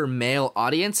older male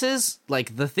audiences,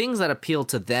 like the things that appeal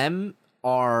to them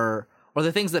or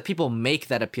the things that people make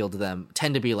that appeal to them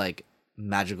tend to be like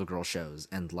magical girl shows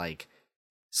and like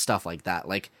stuff like that.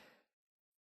 Like,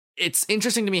 it's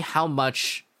interesting to me how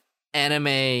much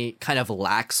anime kind of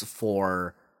lacks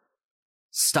for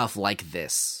stuff like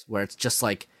this, where it's just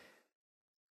like,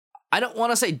 I don't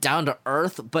want to say down to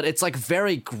earth, but it's like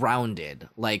very grounded.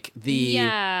 Like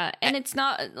and it's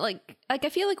not like I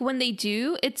feel like when they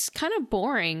do, it's kind of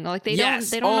boring. Like they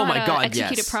don't know how to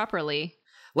execute it properly.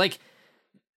 Like,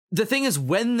 the thing is,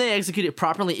 when they execute it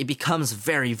properly, it becomes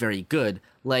very, very good.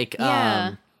 Like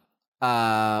what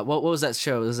was that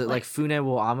show? Is it like Fune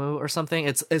wo Amu or something?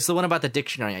 It's the one about the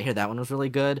dictionary. I hear that one was really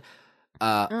good.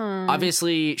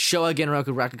 Obviously, Showa Genroku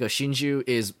Rakugo Shinju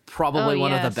is probably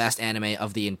one of the best anime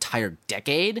of the entire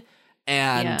decade,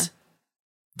 and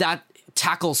that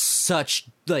tackles such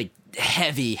like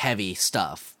heavy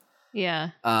stuff.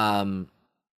 Yeah.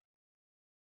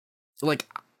 Like,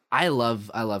 I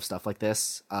love stuff like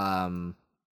this. I'm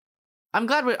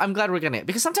glad we're getting it,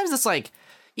 because sometimes it's like,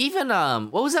 even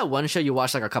what was that one show you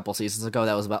watched like a couple seasons ago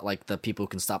that was about like the people who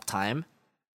can stop time?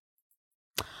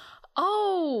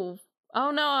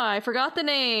 Oh no, I forgot the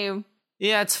name.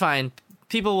 Yeah, it's fine.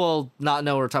 People will not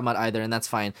know what we're talking about either, and that's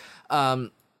fine.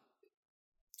 Like,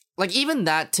 even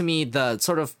that, to me, the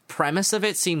sort of premise of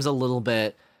it seems a little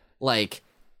bit like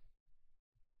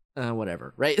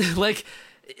whatever, right? Like,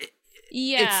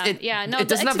 it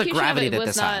doesn't have the gravity that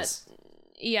this has.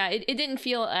 Yeah, it didn't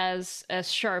feel as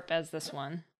sharp as this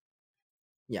one.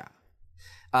 Yeah.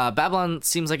 Babylon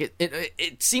seems like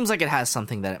it seems like it has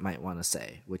something that it might want to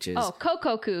say, which is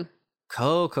Kokoku.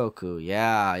 Kokoku,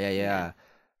 yeah.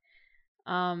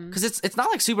 Because it's not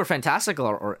like super fantastical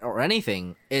or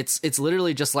anything. It's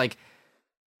literally just like,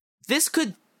 this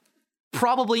could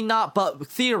probably not, but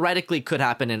theoretically could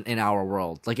happen in our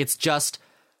world. Like, it's just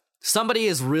somebody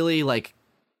is really like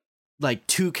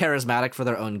too charismatic for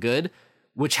their own good,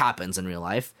 which happens in real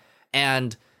life,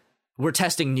 and we're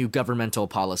testing new governmental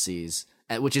policies,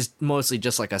 which is mostly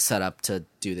just like a setup to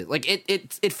do this. Like,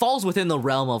 it falls within the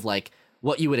realm of like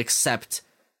what you would accept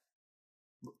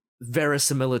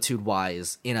verisimilitude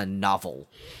wise in a novel.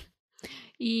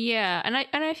 Yeah, and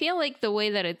I feel like the way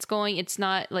that it's going, it's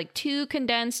not like too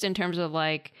condensed in terms of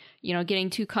like, you know, getting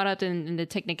too caught up in the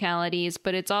technicalities,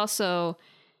 but it's also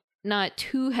not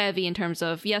too heavy in terms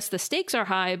of, yes, the stakes are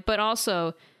high, but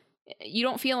also you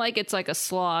don't feel like it's like a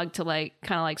slog to like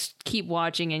kind of like keep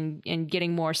watching and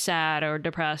getting more sad or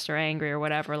depressed or angry or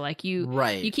whatever. Like you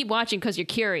keep watching because you're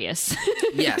curious.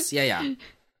 Yes, yeah.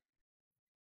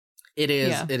 It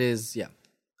is. Yeah.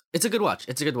 It's a good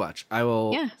watch. I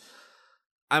will. Yeah.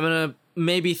 I'm gonna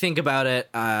maybe think about it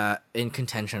in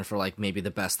contention for like maybe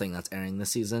the best thing that's airing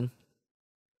this season.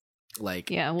 Like,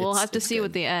 yeah, we'll have to see good.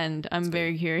 with the end. I'm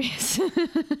very curious.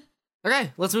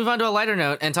 Okay, let's move on to a lighter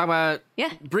note and talk about,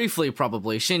 briefly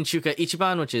probably, Shinchuka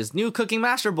Ichiban, which is New Cooking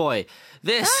Master Boy.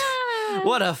 This,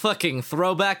 what a fucking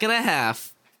throwback and a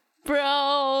half.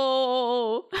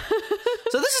 Bro.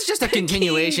 So this is just a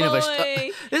continuation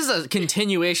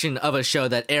of a show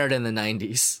that aired in the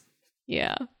 90s.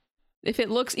 Yeah. If it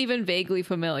looks even vaguely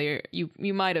familiar, you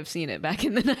might have seen it back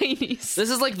in the 90s. This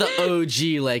is like the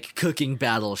OG like cooking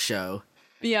battle show.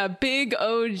 Yeah, big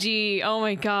OG. Oh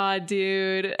my god,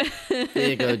 dude.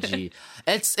 Big OG.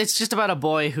 It's just about a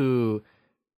boy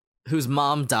whose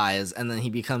mom dies, and then he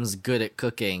becomes good at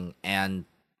cooking and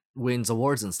wins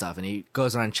awards and stuff, and he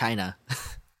goes around China.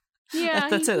 Yeah,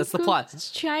 that's it. That's the plot.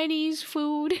 It's Chinese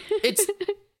food.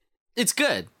 It's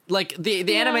good. Like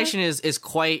the animation is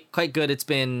quite good. It's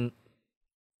been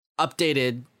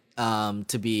updated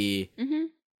to be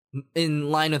in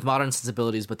line with modern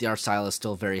sensibilities, but the art style is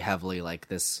still very heavily like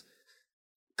this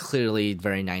clearly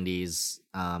very 90s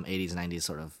 80s 90s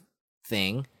sort of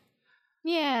thing.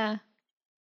 Yeah.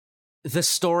 The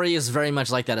story is very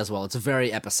much like that as well. It's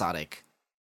very episodic.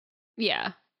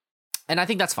 Yeah. And I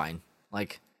think that's fine.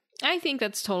 Like, I think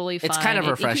that's totally fine. It's kind of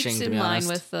refreshing, it keeps to be in line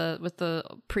honest. with the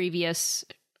previous,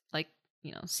 like,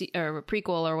 you know, or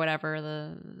prequel or whatever,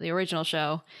 the original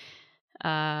show.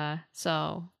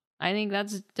 So I think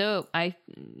that's dope.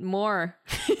 More.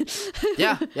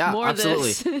 Yeah, More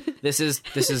absolutely. This is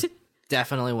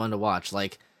definitely one to watch.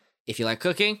 Like, if you like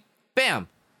cooking, bam.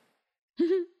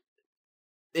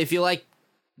 If you like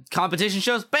competition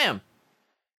shows, bam.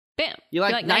 Bam. You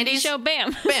like 90s show,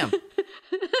 bam. Bam.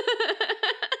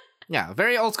 Yeah,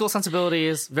 very old school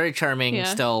sensibilities, very charming, Yeah.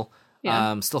 still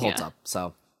Yeah. still holds Yeah. up.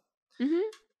 So Mhm.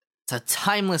 it's a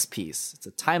timeless piece. It's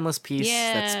a timeless piece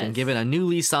that's been Yes. given a new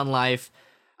lease on life.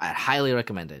 I'd highly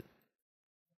recommend it.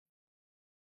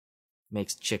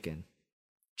 Makes chicken.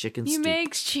 Chicken He stew.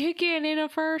 makes chicken in a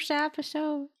first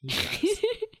episode. He does.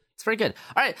 It's very good.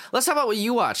 All right, let's talk about what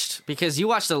you watched, because you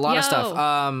watched a lot of Yo.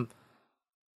 stuff.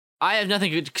 I have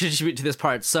nothing to contribute to this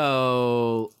part,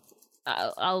 so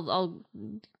I'll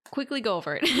quickly go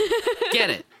over it.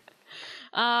 get it.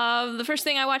 The first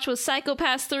thing I watched was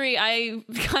Psycho-Pass 3. I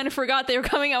kind of forgot they were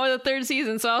coming out with a third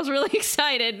season, so I was really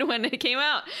excited when it came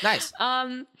out. Nice.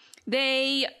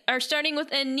 They are starting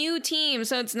with a new team,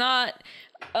 so it's not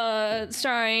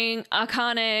starring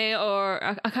Akane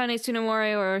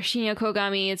Tsunemori or Shinya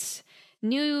Kogami. It's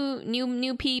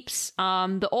new peeps.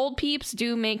 The old peeps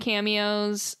do make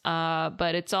cameos,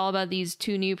 but it's all about these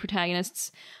two new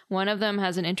protagonists. One of them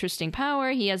has an interesting power.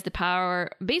 He has the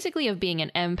power basically of being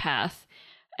an empath,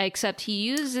 except he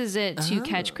uses it to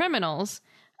catch criminals.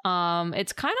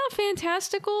 It's kind of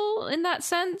fantastical in that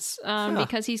sense,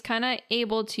 because he's kind of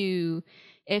able to,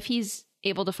 if he's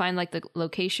able to find like the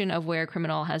location of where a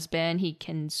criminal has been, he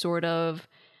can sort of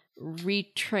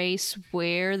retrace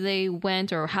where they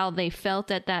went or how they felt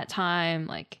at that time,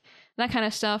 like that kind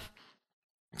of stuff,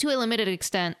 to a limited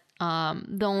extent.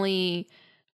 The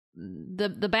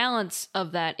balance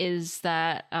of that is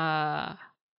that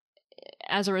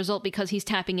as a result, because he's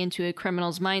tapping into a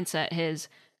criminal's mindset, his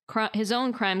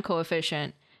own crime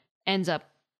coefficient ends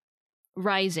up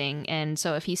rising, and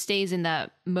so if he stays in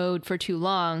that mode for too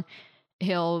long,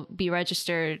 he'll be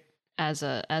registered as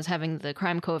having the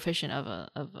crime coefficient of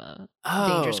a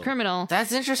dangerous criminal.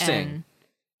 That's interesting. And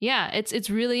yeah, it's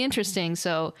really interesting.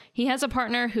 So he has a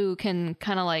partner who can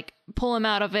kind of like pull him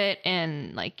out of it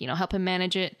and like, you know, help him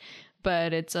manage it.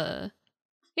 But it's I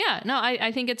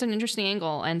think it's an interesting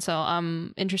angle, and so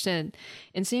I'm interested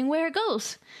in seeing where it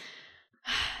goes.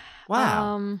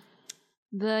 Wow.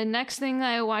 The next thing that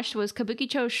I watched was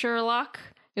Kabukicho Sherlock.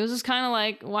 It was just kind of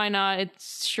like, why not?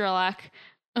 It's Sherlock.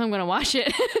 I'm gonna watch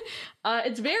it.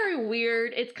 It's very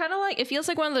weird. It's kind of like, it feels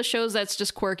like one of those shows that's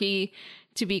just quirky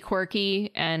to be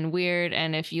quirky and weird.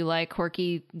 And if you like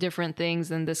quirky different things,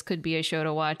 then this could be a show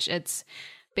to watch. It's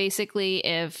basically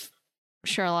if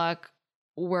Sherlock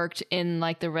worked in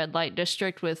like the red light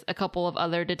district with a couple of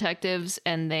other detectives,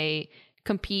 and they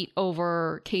compete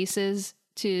over cases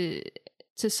to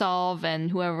solve,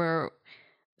 and whoever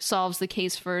solves the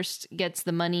case first gets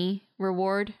the money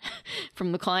reward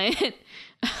from the client.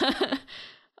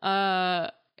 Yeah,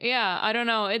 I don't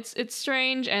know. It's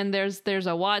strange, and there's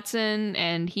a Watson,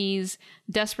 and he's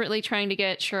desperately trying to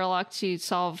get Sherlock to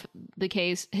solve the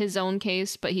case, his own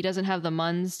case, but he doesn't have the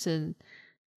funds to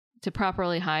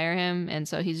properly hire him, and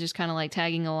so he's just kind of like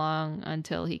tagging along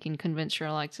until he can convince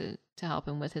Sherlock to help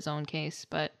him with his own case.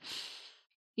 But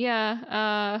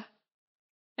yeah,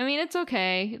 I mean, it's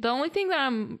okay. The only thing that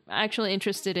I'm actually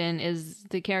interested in is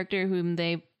the character whom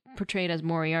they portrayed as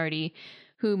Moriarty,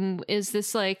 whom is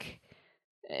this like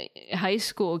high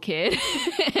school kid.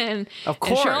 And of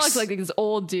course. And Sherlock's like this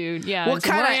old dude. Yeah. What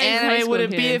kind of anime would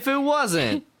it be if it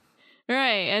wasn't?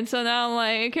 Right. And so now I'm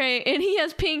like, okay, and he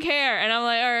has pink hair, and I'm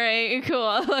like, all right,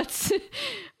 cool. Let's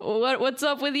what's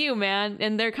up with you, man?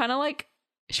 And they're kind of like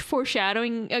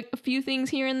foreshadowing a few things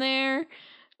here and there.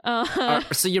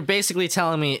 So you're basically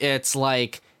telling me it's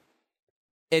like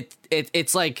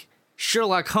it's like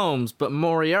Sherlock Holmes, but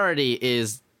Moriarty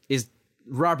is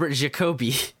Robert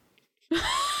Jacobi.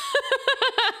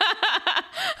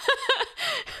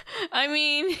 I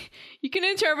mean, you can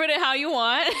interpret it how you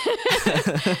want.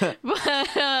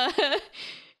 But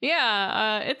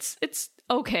it's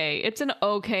okay. It's an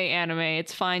okay anime.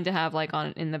 It's fine to have like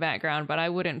on in the background, but I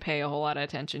wouldn't pay a whole lot of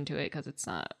attention to it because it's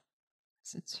not.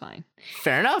 It's fine.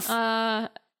 Fair enough. The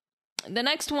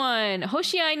next one,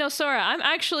 Hoshiai no Sora. I'm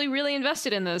actually really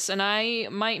invested in this, and I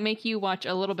might make you watch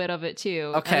a little bit of it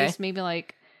too. Okay. At least maybe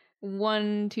like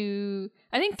 1, 2,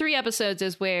 I think 3 episodes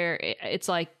is where it's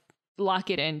like lock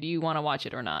it in. Do you want to watch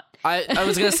it or not? I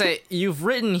was gonna say, you've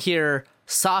written here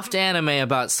soft anime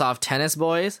about soft tennis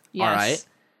boys. Yes.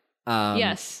 All right.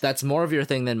 Yes. That's more of your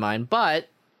thing than mine. But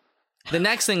the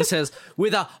next thing says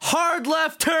with a hard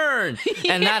left turn,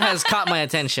 and that has caught my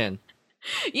attention.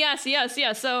 Yes.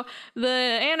 So the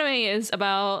anime is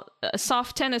about a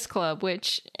soft tennis club,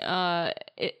 which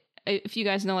if you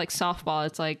guys know like softball,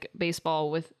 it's like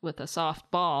baseball with a soft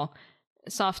ball.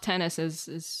 Soft tennis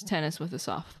is tennis with a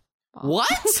soft ball. What?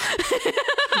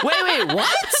 wait,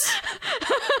 what?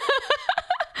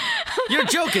 You're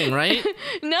joking, right?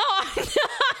 No, I'm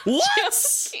not.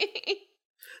 What? Joking.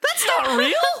 That's not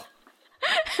real.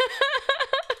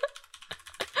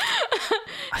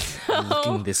 I'm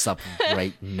looking this up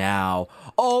right now.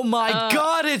 Oh my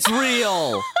god, it's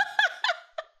real.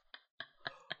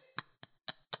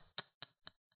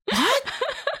 What?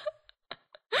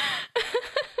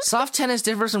 Soft tennis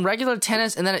differs from regular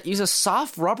tennis in that it uses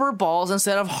soft rubber balls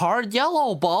instead of hard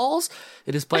yellow balls.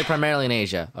 It is played primarily in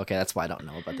Asia. Okay, that's why I don't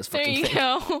know about this There fucking you thing.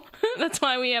 go. That's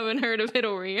why we haven't heard of it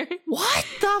over here. What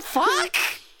the fuck?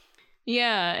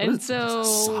 Yeah, What and does a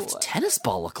soft tennis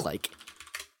ball look like?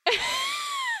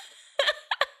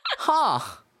 Huh.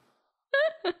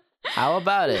 How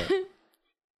about it?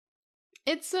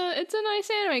 it's a nice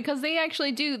anime because they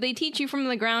actually they teach you from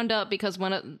the ground up because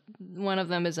one of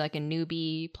them is like a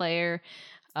newbie player.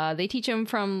 They teach him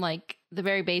from like the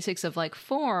very basics of like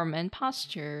form and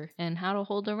posture and how to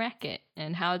hold a racket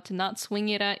and how to not swing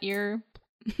it at your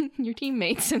your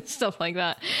teammates and stuff like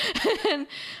that.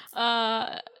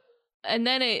 And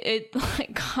then it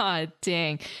like, god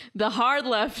dang, the hard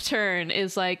left turn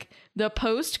is like the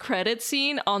post credit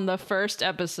scene on the first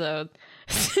episode.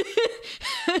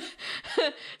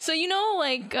 So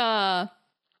like the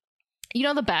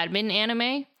badminton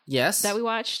anime Yes. that we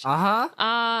watched.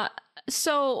 Uh-huh.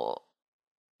 So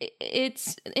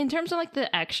it's in terms of like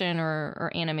the action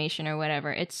or animation or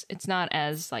whatever, it's not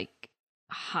as like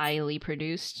highly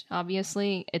produced.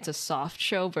 Obviously, it's a soft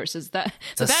show versus the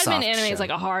badminton anime show. is like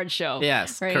a hard show.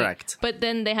 Yes, right? correct. But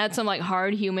then they had some like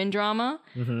hard human drama.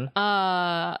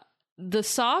 Mm-hmm. The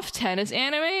soft tennis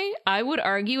anime, I would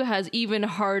argue, has even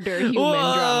harder human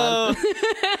Whoa! drama.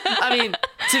 I mean,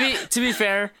 to be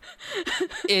fair,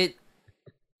 it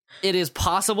is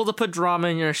possible to put drama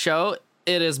in your show.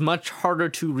 It is much harder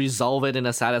to resolve it in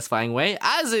a satisfying way,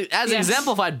 as Yes.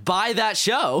 exemplified by that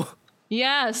show.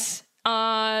 Yes.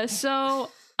 So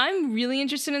I'm really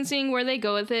interested in seeing where they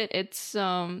go with it. It's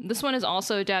this one is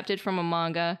also adapted from a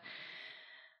manga.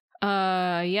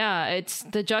 Yeah, it's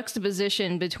the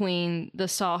juxtaposition between the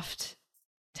soft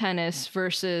tennis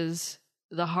versus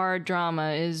the hard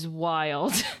drama is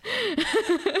wild.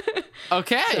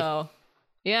 Okay. So,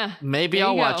 yeah. Maybe there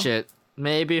I'll you watch go. it.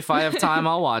 Maybe if I have time,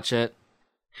 I'll watch it.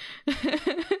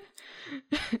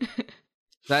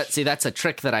 That's a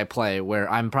trick that I play where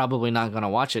I'm probably not going to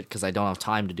watch it because I don't have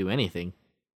time to do anything.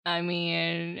 I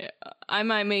mean, I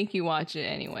might make you watch it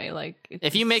anyway. Like,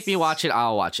 If you make me watch it,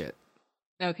 I'll watch it.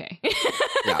 Okay.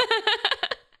 Yeah.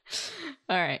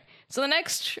 All right. So the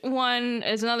next one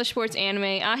is another sports anime,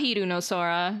 Ahiru no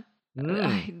Sora.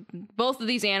 Both of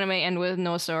these anime end with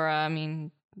no Sora. I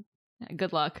mean,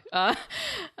 good luck.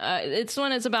 This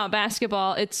one is about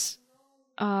basketball. It's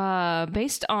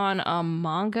based on a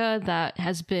manga that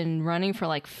has been running for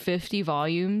like 50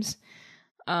 volumes.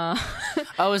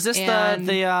 Oh, is this and-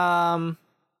 the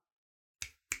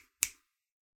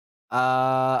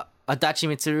Adachi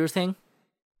Mitsuru thing?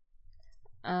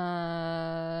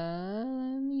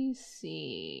 Let me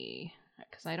see,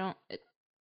 because I don't.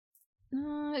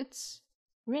 It's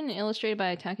written and illustrated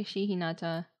by Takeshi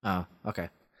Hinata. Oh, okay.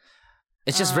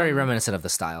 It's just very reminiscent of the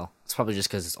style. It's probably just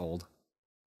because it's old.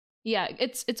 Yeah,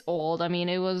 it's old. I mean,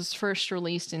 it was first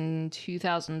released in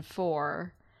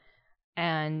 2004,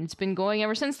 and it's been going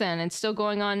ever since then. It's still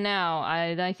going on now.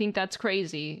 I think that's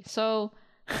crazy. So,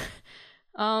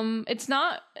 it's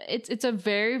not. It's a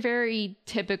very very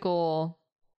typical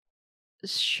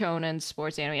shonen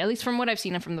sports anime, at least from what I've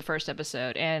seen from the first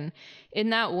episode. And in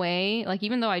that way, like,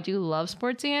 even though I do love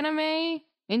sports anime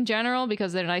in general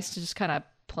because they're nice to just kind of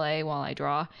play while I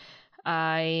draw,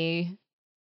 I'm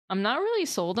not really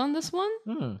sold on this one.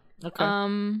 Okay.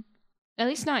 At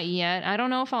least not yet. I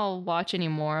don't know if I'll watch any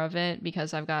more of it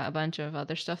because I've got a bunch of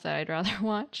other stuff that I'd rather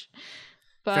watch.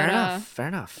 But Fair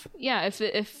enough. yeah,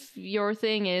 if your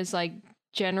thing is like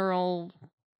general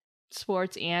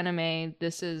sports anime,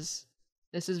 this is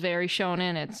very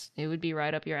shonen. It would be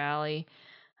right up your alley.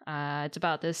 It's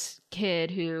about this kid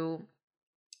who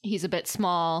he's a bit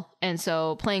small, and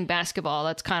so playing basketball,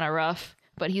 that's kind of rough,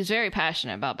 but he's very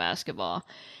passionate about basketball.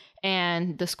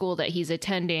 And the school that he's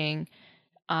attending,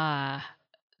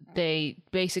 they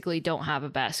basically don't have a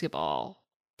basketball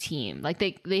team. Like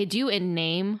they do in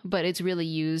name, but it's really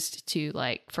used to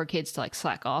like for kids to like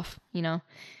slack off, you know.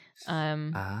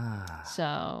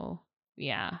 So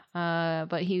yeah.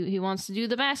 But he wants to do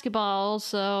the basketball,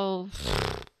 so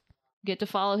get to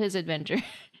follow his adventure.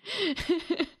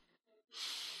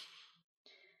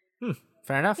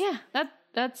 Fair enough. Yeah,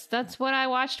 that's what I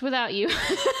watched without you.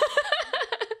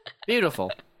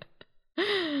 Beautiful.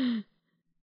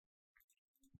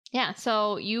 Yeah,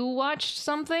 so you watched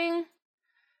something?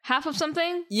 Half of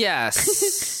something?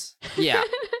 Yes. Yeah.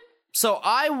 So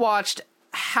I watched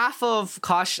half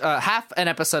an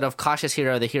episode of Cautious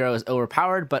Hero. The hero is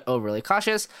overpowered but overly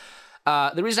cautious.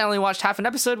 The reason I only watched half an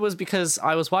episode was because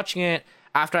I was watching it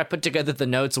after I put together the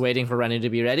notes waiting for Rennie to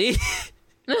be ready.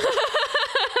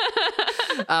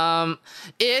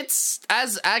 It's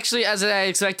as I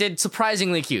expected,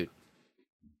 surprisingly cute.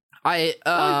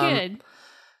 Good.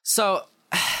 So,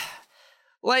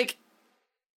 like,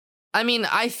 I mean,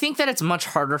 I think that it's much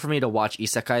harder for me to watch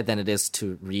isekai than it is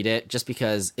to read it, just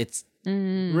because it's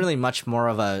really much more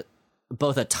of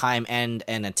both a time and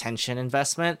an attention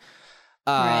investment.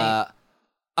 Right.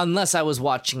 Unless I was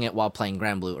watching it while playing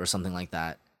Granblue or something like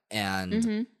that.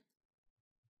 And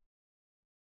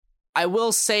I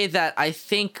will say that I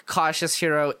think Cautious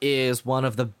Hero is one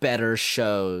of the better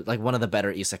shows, like one of the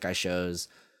better isekai shows.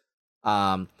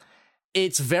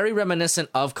 It's very reminiscent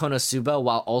of Konosuba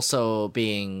while also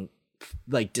being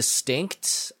like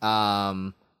distinct.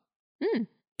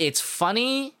 It's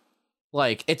funny.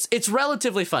 Like it's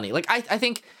relatively funny. Like I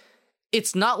think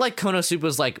it's not like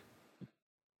Konosuba's like,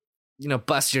 you know,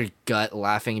 bust your gut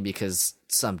laughing because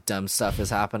some dumb stuff is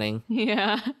happening.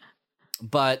 Yeah.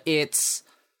 But it's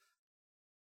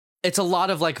a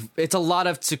lot of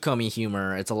Tsukomi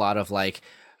humor. It's a lot of like,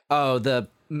 oh, the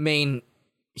main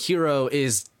hero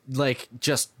is like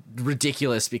just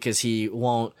ridiculous because he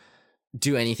won't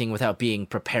do anything without being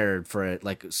prepared for it,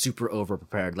 like super over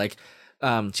prepared. Like,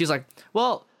 she's like,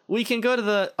 well, we can go to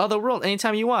the other world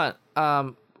anytime you want.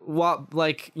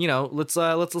 Like, you know, let's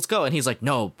go. And he's like,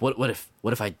 no, what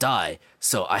if I die?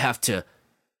 So I have to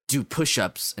do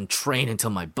push-ups and train until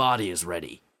my body is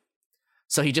ready.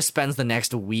 So he just spends the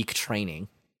next week training.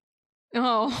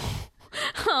 Oh.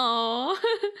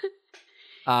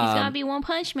 He's gotta be One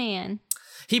Punch Man.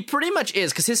 He pretty much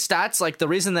is, because his stats, like, the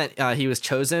reason that he was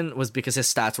chosen was because his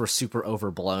stats were super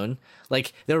overblown.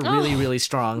 Like, they're really, really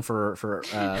strong for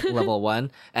level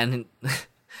 1. And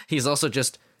he's also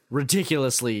just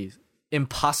ridiculously,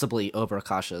 impossibly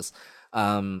overcautious.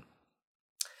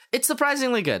 It's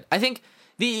surprisingly good. I think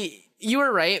you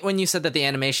were right when you said that the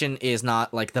animation is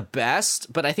not, like, the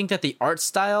best, but I think that the art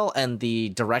style and the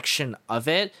direction of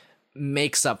it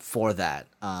makes up for that.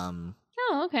 Oh,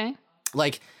 okay.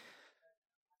 Like,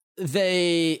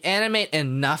 they animate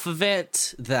enough of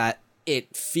it that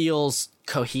it feels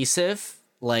cohesive.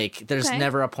 Like, there's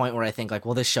never a point where I think, like,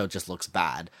 well, this show just looks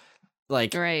bad.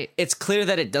 Like, It's clear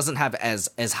that it doesn't have as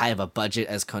high of a budget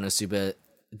as Konosuba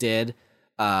did,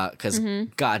 because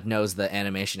God knows the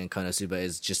animation in Konosuba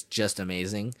is just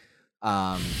amazing.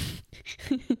 But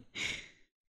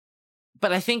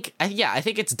I think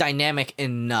it's dynamic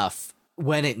enough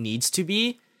when it needs to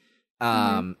be.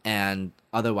 And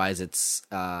otherwise it's,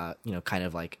 kind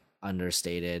of like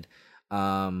understated.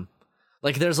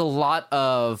 Like there's a lot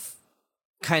of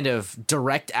kind of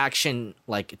direct action,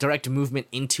 like direct movement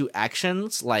into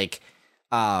actions. Like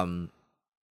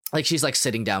she's like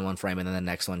sitting down one frame and then the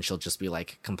next one she'll just be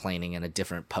like complaining in a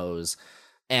different pose.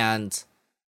 And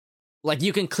like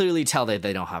you can clearly tell that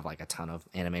they don't have like a ton of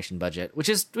animation budget, which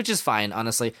is fine.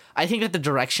 Honestly, I think that the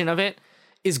direction of it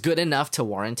is good enough to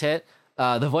warrant it.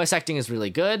 The voice acting is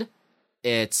really good.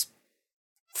 It's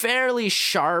fairly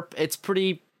sharp. It's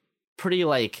pretty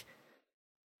like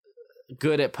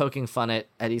good at poking fun at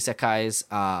isekais.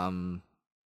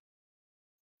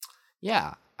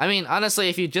 Yeah. I mean, honestly,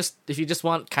 if you just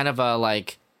want kind of a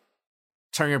like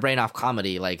turn your brain off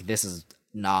comedy, like this is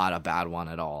not a bad one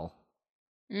at all.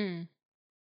 Okay.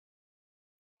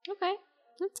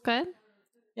 That's good.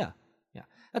 Yeah.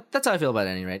 That's how I feel about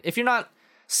it at any rate. If you're not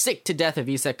sick to death of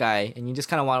isekai and you just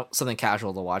kind of want something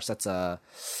casual to watch, it's a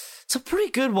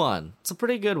pretty good one. It's a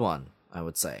pretty good one, I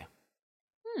would say.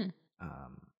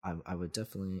 I would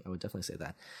definitely say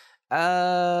that.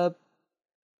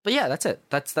 But yeah, that's it.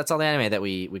 That's all the anime that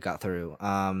we got through.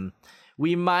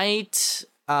 We might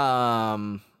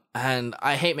and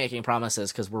I hate making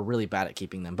promises because we're really bad at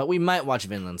keeping them, but we might watch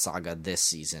Vinland Saga this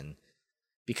season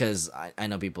because I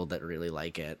know people that really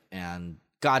like it, and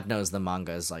God knows the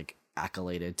manga is like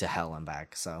accoladed to hell and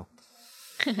back, so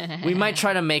we might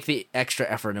try to make the extra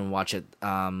effort and watch it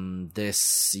this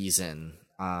season.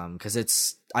 because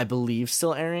it's, I believe,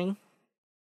 still airing.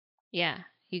 Yeah,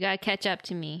 you gotta catch up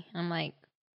to me. I'm like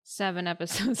 7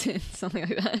 episodes in, something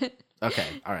like that. Okay,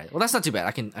 all right. Well, that's not too bad.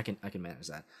 I can manage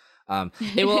that.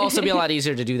 It will also be a lot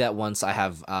easier to do that once I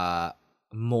have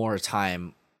more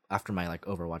time after my like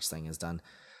Overwatch thing is done.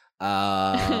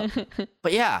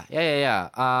 But yeah.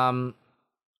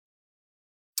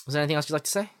 Was there anything else you'd like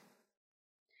to say?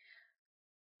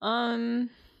 I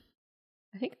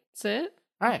think that's it.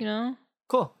 All right. You know,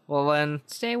 Cool. Well then,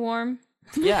 stay warm.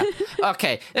 yeah.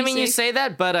 Okay. I mean, you safe. say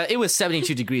that, but it was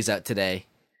 72 degrees out today.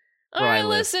 All where I right,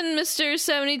 live. listen, Mr.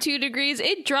 72 degrees.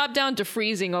 It dropped down to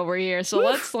freezing over here, so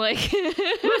let's like...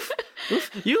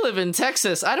 You live in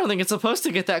Texas. I don't think it's supposed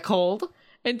to get that cold.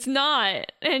 It's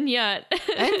not, and yet.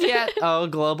 And yet, oh,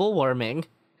 global warming.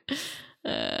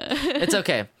 It's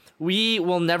okay. We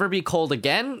will never be cold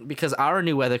again because our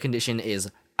new weather condition is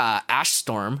ash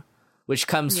storm, which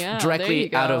comes Yeah, there directly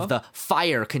you out go. of the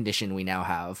fire condition we now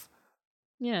have.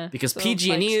 Yeah. Because so,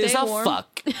 PG&E like, is stay a warm.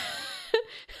 fuck.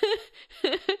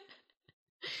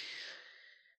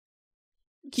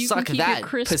 You Suck can keep that, your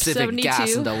crisp Pacific 72.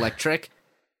 Gas and Electric.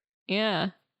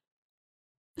 Yeah.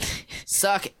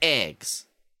 Suck eggs.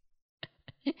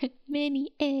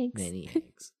 Many eggs. Many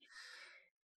eggs.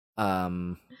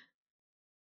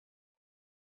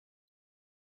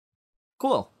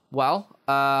 Cool. Well,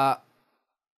 why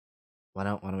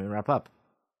don't we wrap up?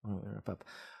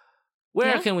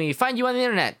 Where Yeah. can we find you on the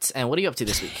internet? And what are you up to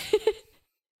this week?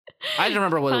 I don't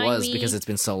remember what it Find was me- because it's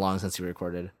been so long since we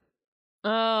recorded.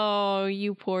 Oh,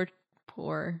 you poor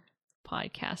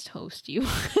podcast host, you.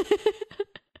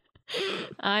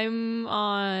 I'm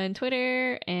on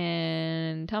Twitter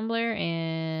and Tumblr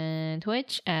and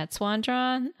Twitch at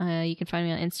Swandron. You can find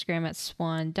me on Instagram at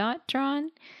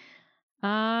swan.drawn.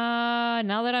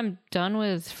 Now that I'm done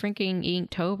with freaking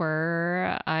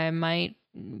Inktober, I might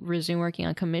resume working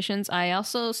on commissions. I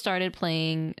also started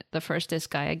playing the first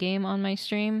Disgaea game on my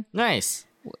stream. Nice.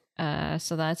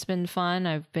 So that's been fun.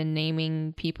 I've been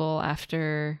naming people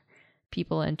after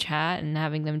people in chat and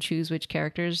having them choose which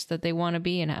characters that they want to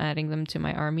be and adding them to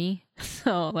my army.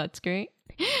 So that's great.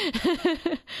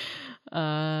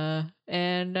 Yeah,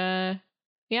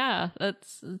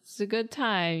 it's a good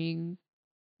time.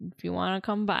 If you want to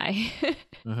come by.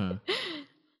 Mm-hmm.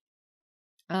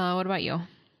 What about you?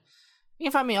 You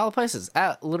can find me all the places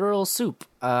at Literal Soup.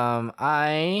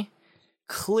 I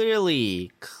clearly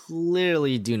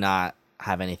do not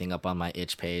have anything up on my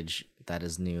itch page that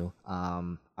is new.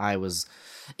 I was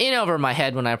in over my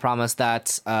head when I promised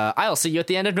that I'll see you at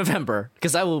the end of November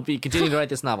because I will be continuing to write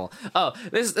this novel. Oh,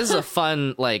 this is a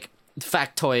fun like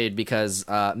factoid because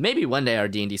maybe one day our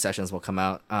D&D sessions will come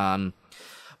out.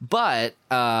 But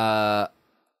a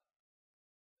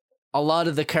lot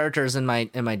of the characters in my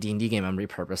D&D game I'm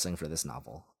repurposing for this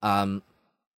novel.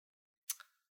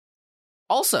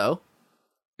 Also,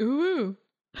 Ooh.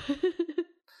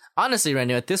 honestly,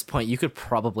 Renu, at this point, you could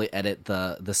probably edit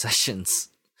the sessions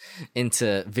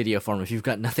into video form if you've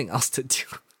got nothing else to do.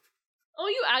 Oh,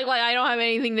 you act like I don't have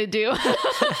anything to do.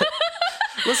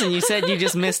 Listen, you said you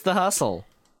just missed the hustle.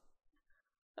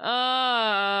 But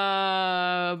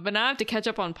now I have to catch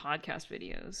up on podcast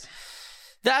videos.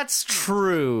 That's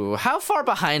true. How far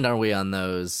behind are we on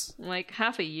those? Like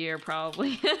half a year,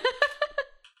 probably.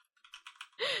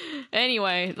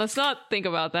 Anyway, let's not think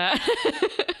about that.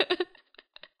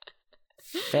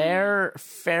 Fair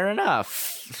enough.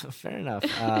 Fair enough.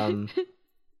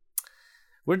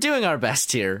 We're doing our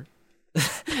best here.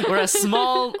 we're a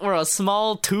small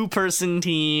 2-person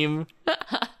team.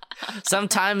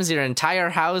 Sometimes your entire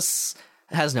house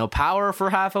has no power for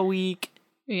half a week.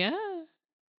 Yeah.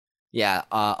 Yeah,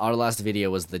 our last video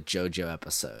was the JoJo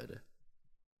episode.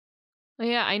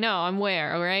 Yeah, I know. I'm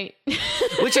aware, all right?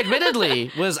 Which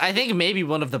admittedly was, I think, maybe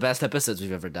one of the best episodes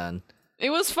we've ever done. It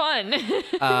was fun.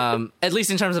 At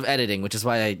least in terms of editing, which is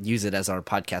why I use it as our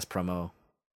podcast promo.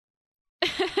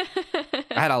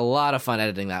 I had a lot of fun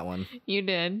editing that one. You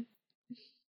did.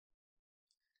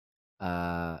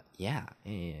 Yeah.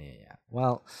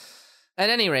 Well, at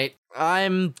any rate,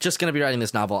 I'm just gonna be writing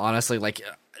this novel. Honestly, like,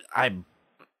 I'm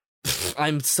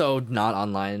so not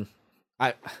online.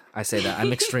 I say that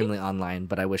I'm extremely online,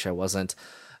 but I wish I wasn't.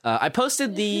 I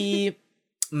posted the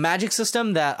magic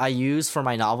system that I use for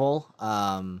my novel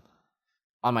on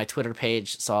my Twitter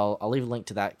page, so I'll leave a link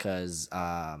to that because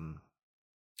I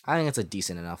think it's a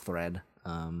decent enough thread.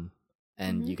 And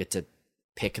you get to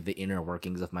pick the inner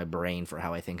workings of my brain for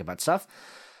how I think about stuff.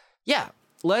 Yeah,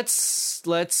 let's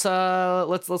get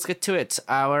to it.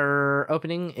 Our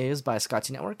opening is by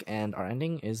Scotty Network, and our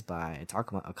ending is by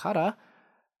Takuma Okada.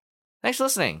 Thanks for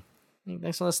listening.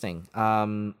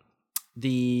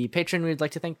 The patron we'd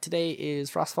like to thank today is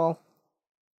Frostfall.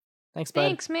 Thanks, bud.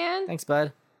 Thanks, man. Thanks,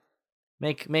 bud.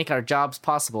 Make our jobs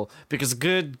possible, because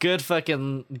good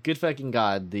fucking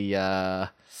god, the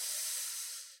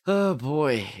oh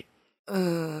boy.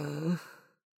 The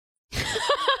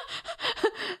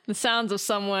sounds of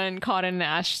someone caught in an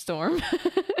ash storm.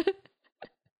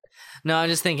 No, I'm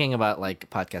just thinking about like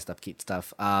podcast upkeep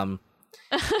stuff. Yeah,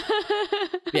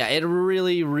 it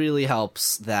really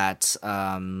helps that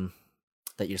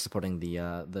that you're supporting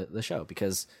the show,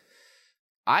 because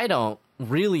I don't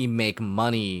really make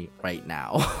money right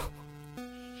now.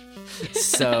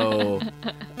 So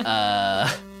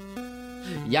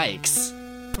yikes.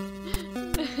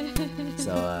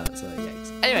 So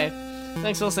yikes. Anyway,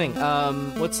 thanks for listening.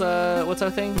 What's our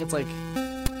thing? It's like,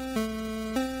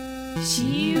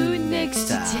 see you next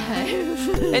time.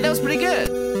 Hey, that was pretty good.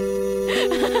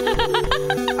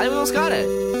 I almost got it.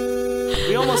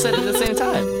 We almost said it at the same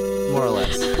time, more or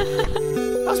less.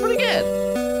 That was pretty good.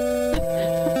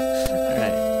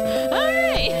 All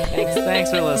right. Thanks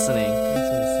for listening.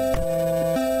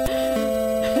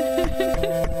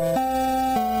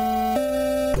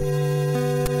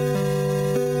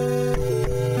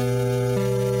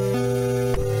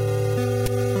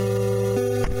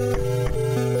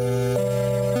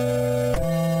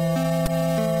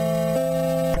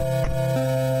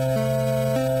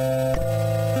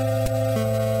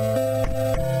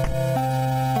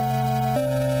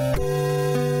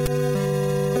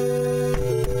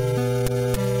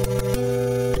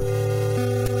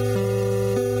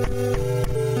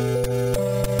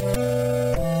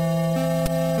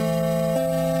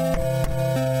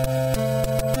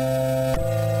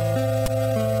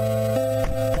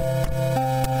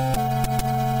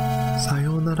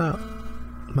 Sayonara.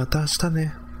 また明日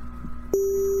ね。